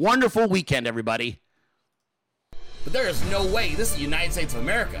wonderful, wonderful weekend, everybody. But there is no way. This is the United States of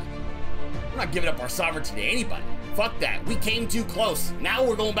America. We're not giving up our sovereignty to anybody. Fuck that. We came too close. Now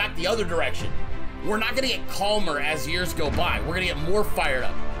we're going back the other direction. We're not going to get calmer as years go by. We're going to get more fired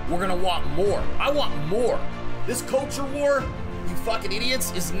up. We're going to want more. I want more. This culture war, you fucking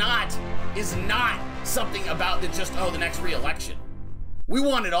idiots, is not something about just, the next re-election. We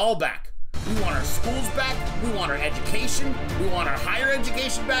want it all back. We want our schools back. We want our education. We want our higher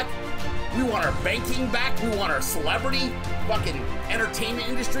education back. We want our banking back. We want our celebrity fucking entertainment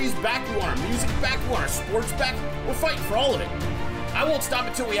industries back. We want our music back. We want our sports back. We're fighting for all of it. I won't stop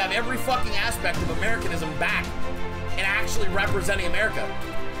until we have every fucking aspect of Americanism back and actually representing America.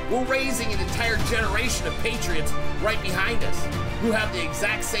 We're raising an entire generation of patriots right behind us who have the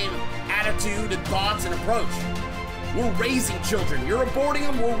exact same attitude and thoughts and approach. We're raising children. You're aborting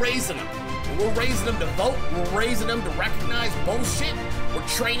them, we're raising them. And we're raising them to vote. We're raising them to recognize bullshit. We're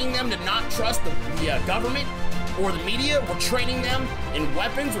training them to not trust the government or the media. We're training them in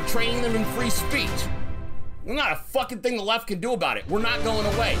weapons. We're training them in free speech. There's not a fucking thing the left can do about it. We're not going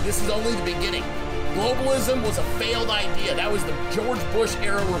away. This is only the beginning. Globalism was a failed idea. That was the George Bush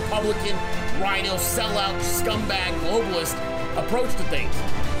era Republican, rhino, sellout, scumbag, globalist approach to things.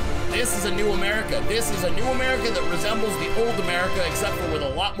 This is a new America. This is a new America that resembles the old America, except for with a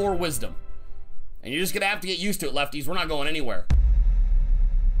lot more wisdom. And you're just gonna have to get used to it, lefties. We're not going anywhere.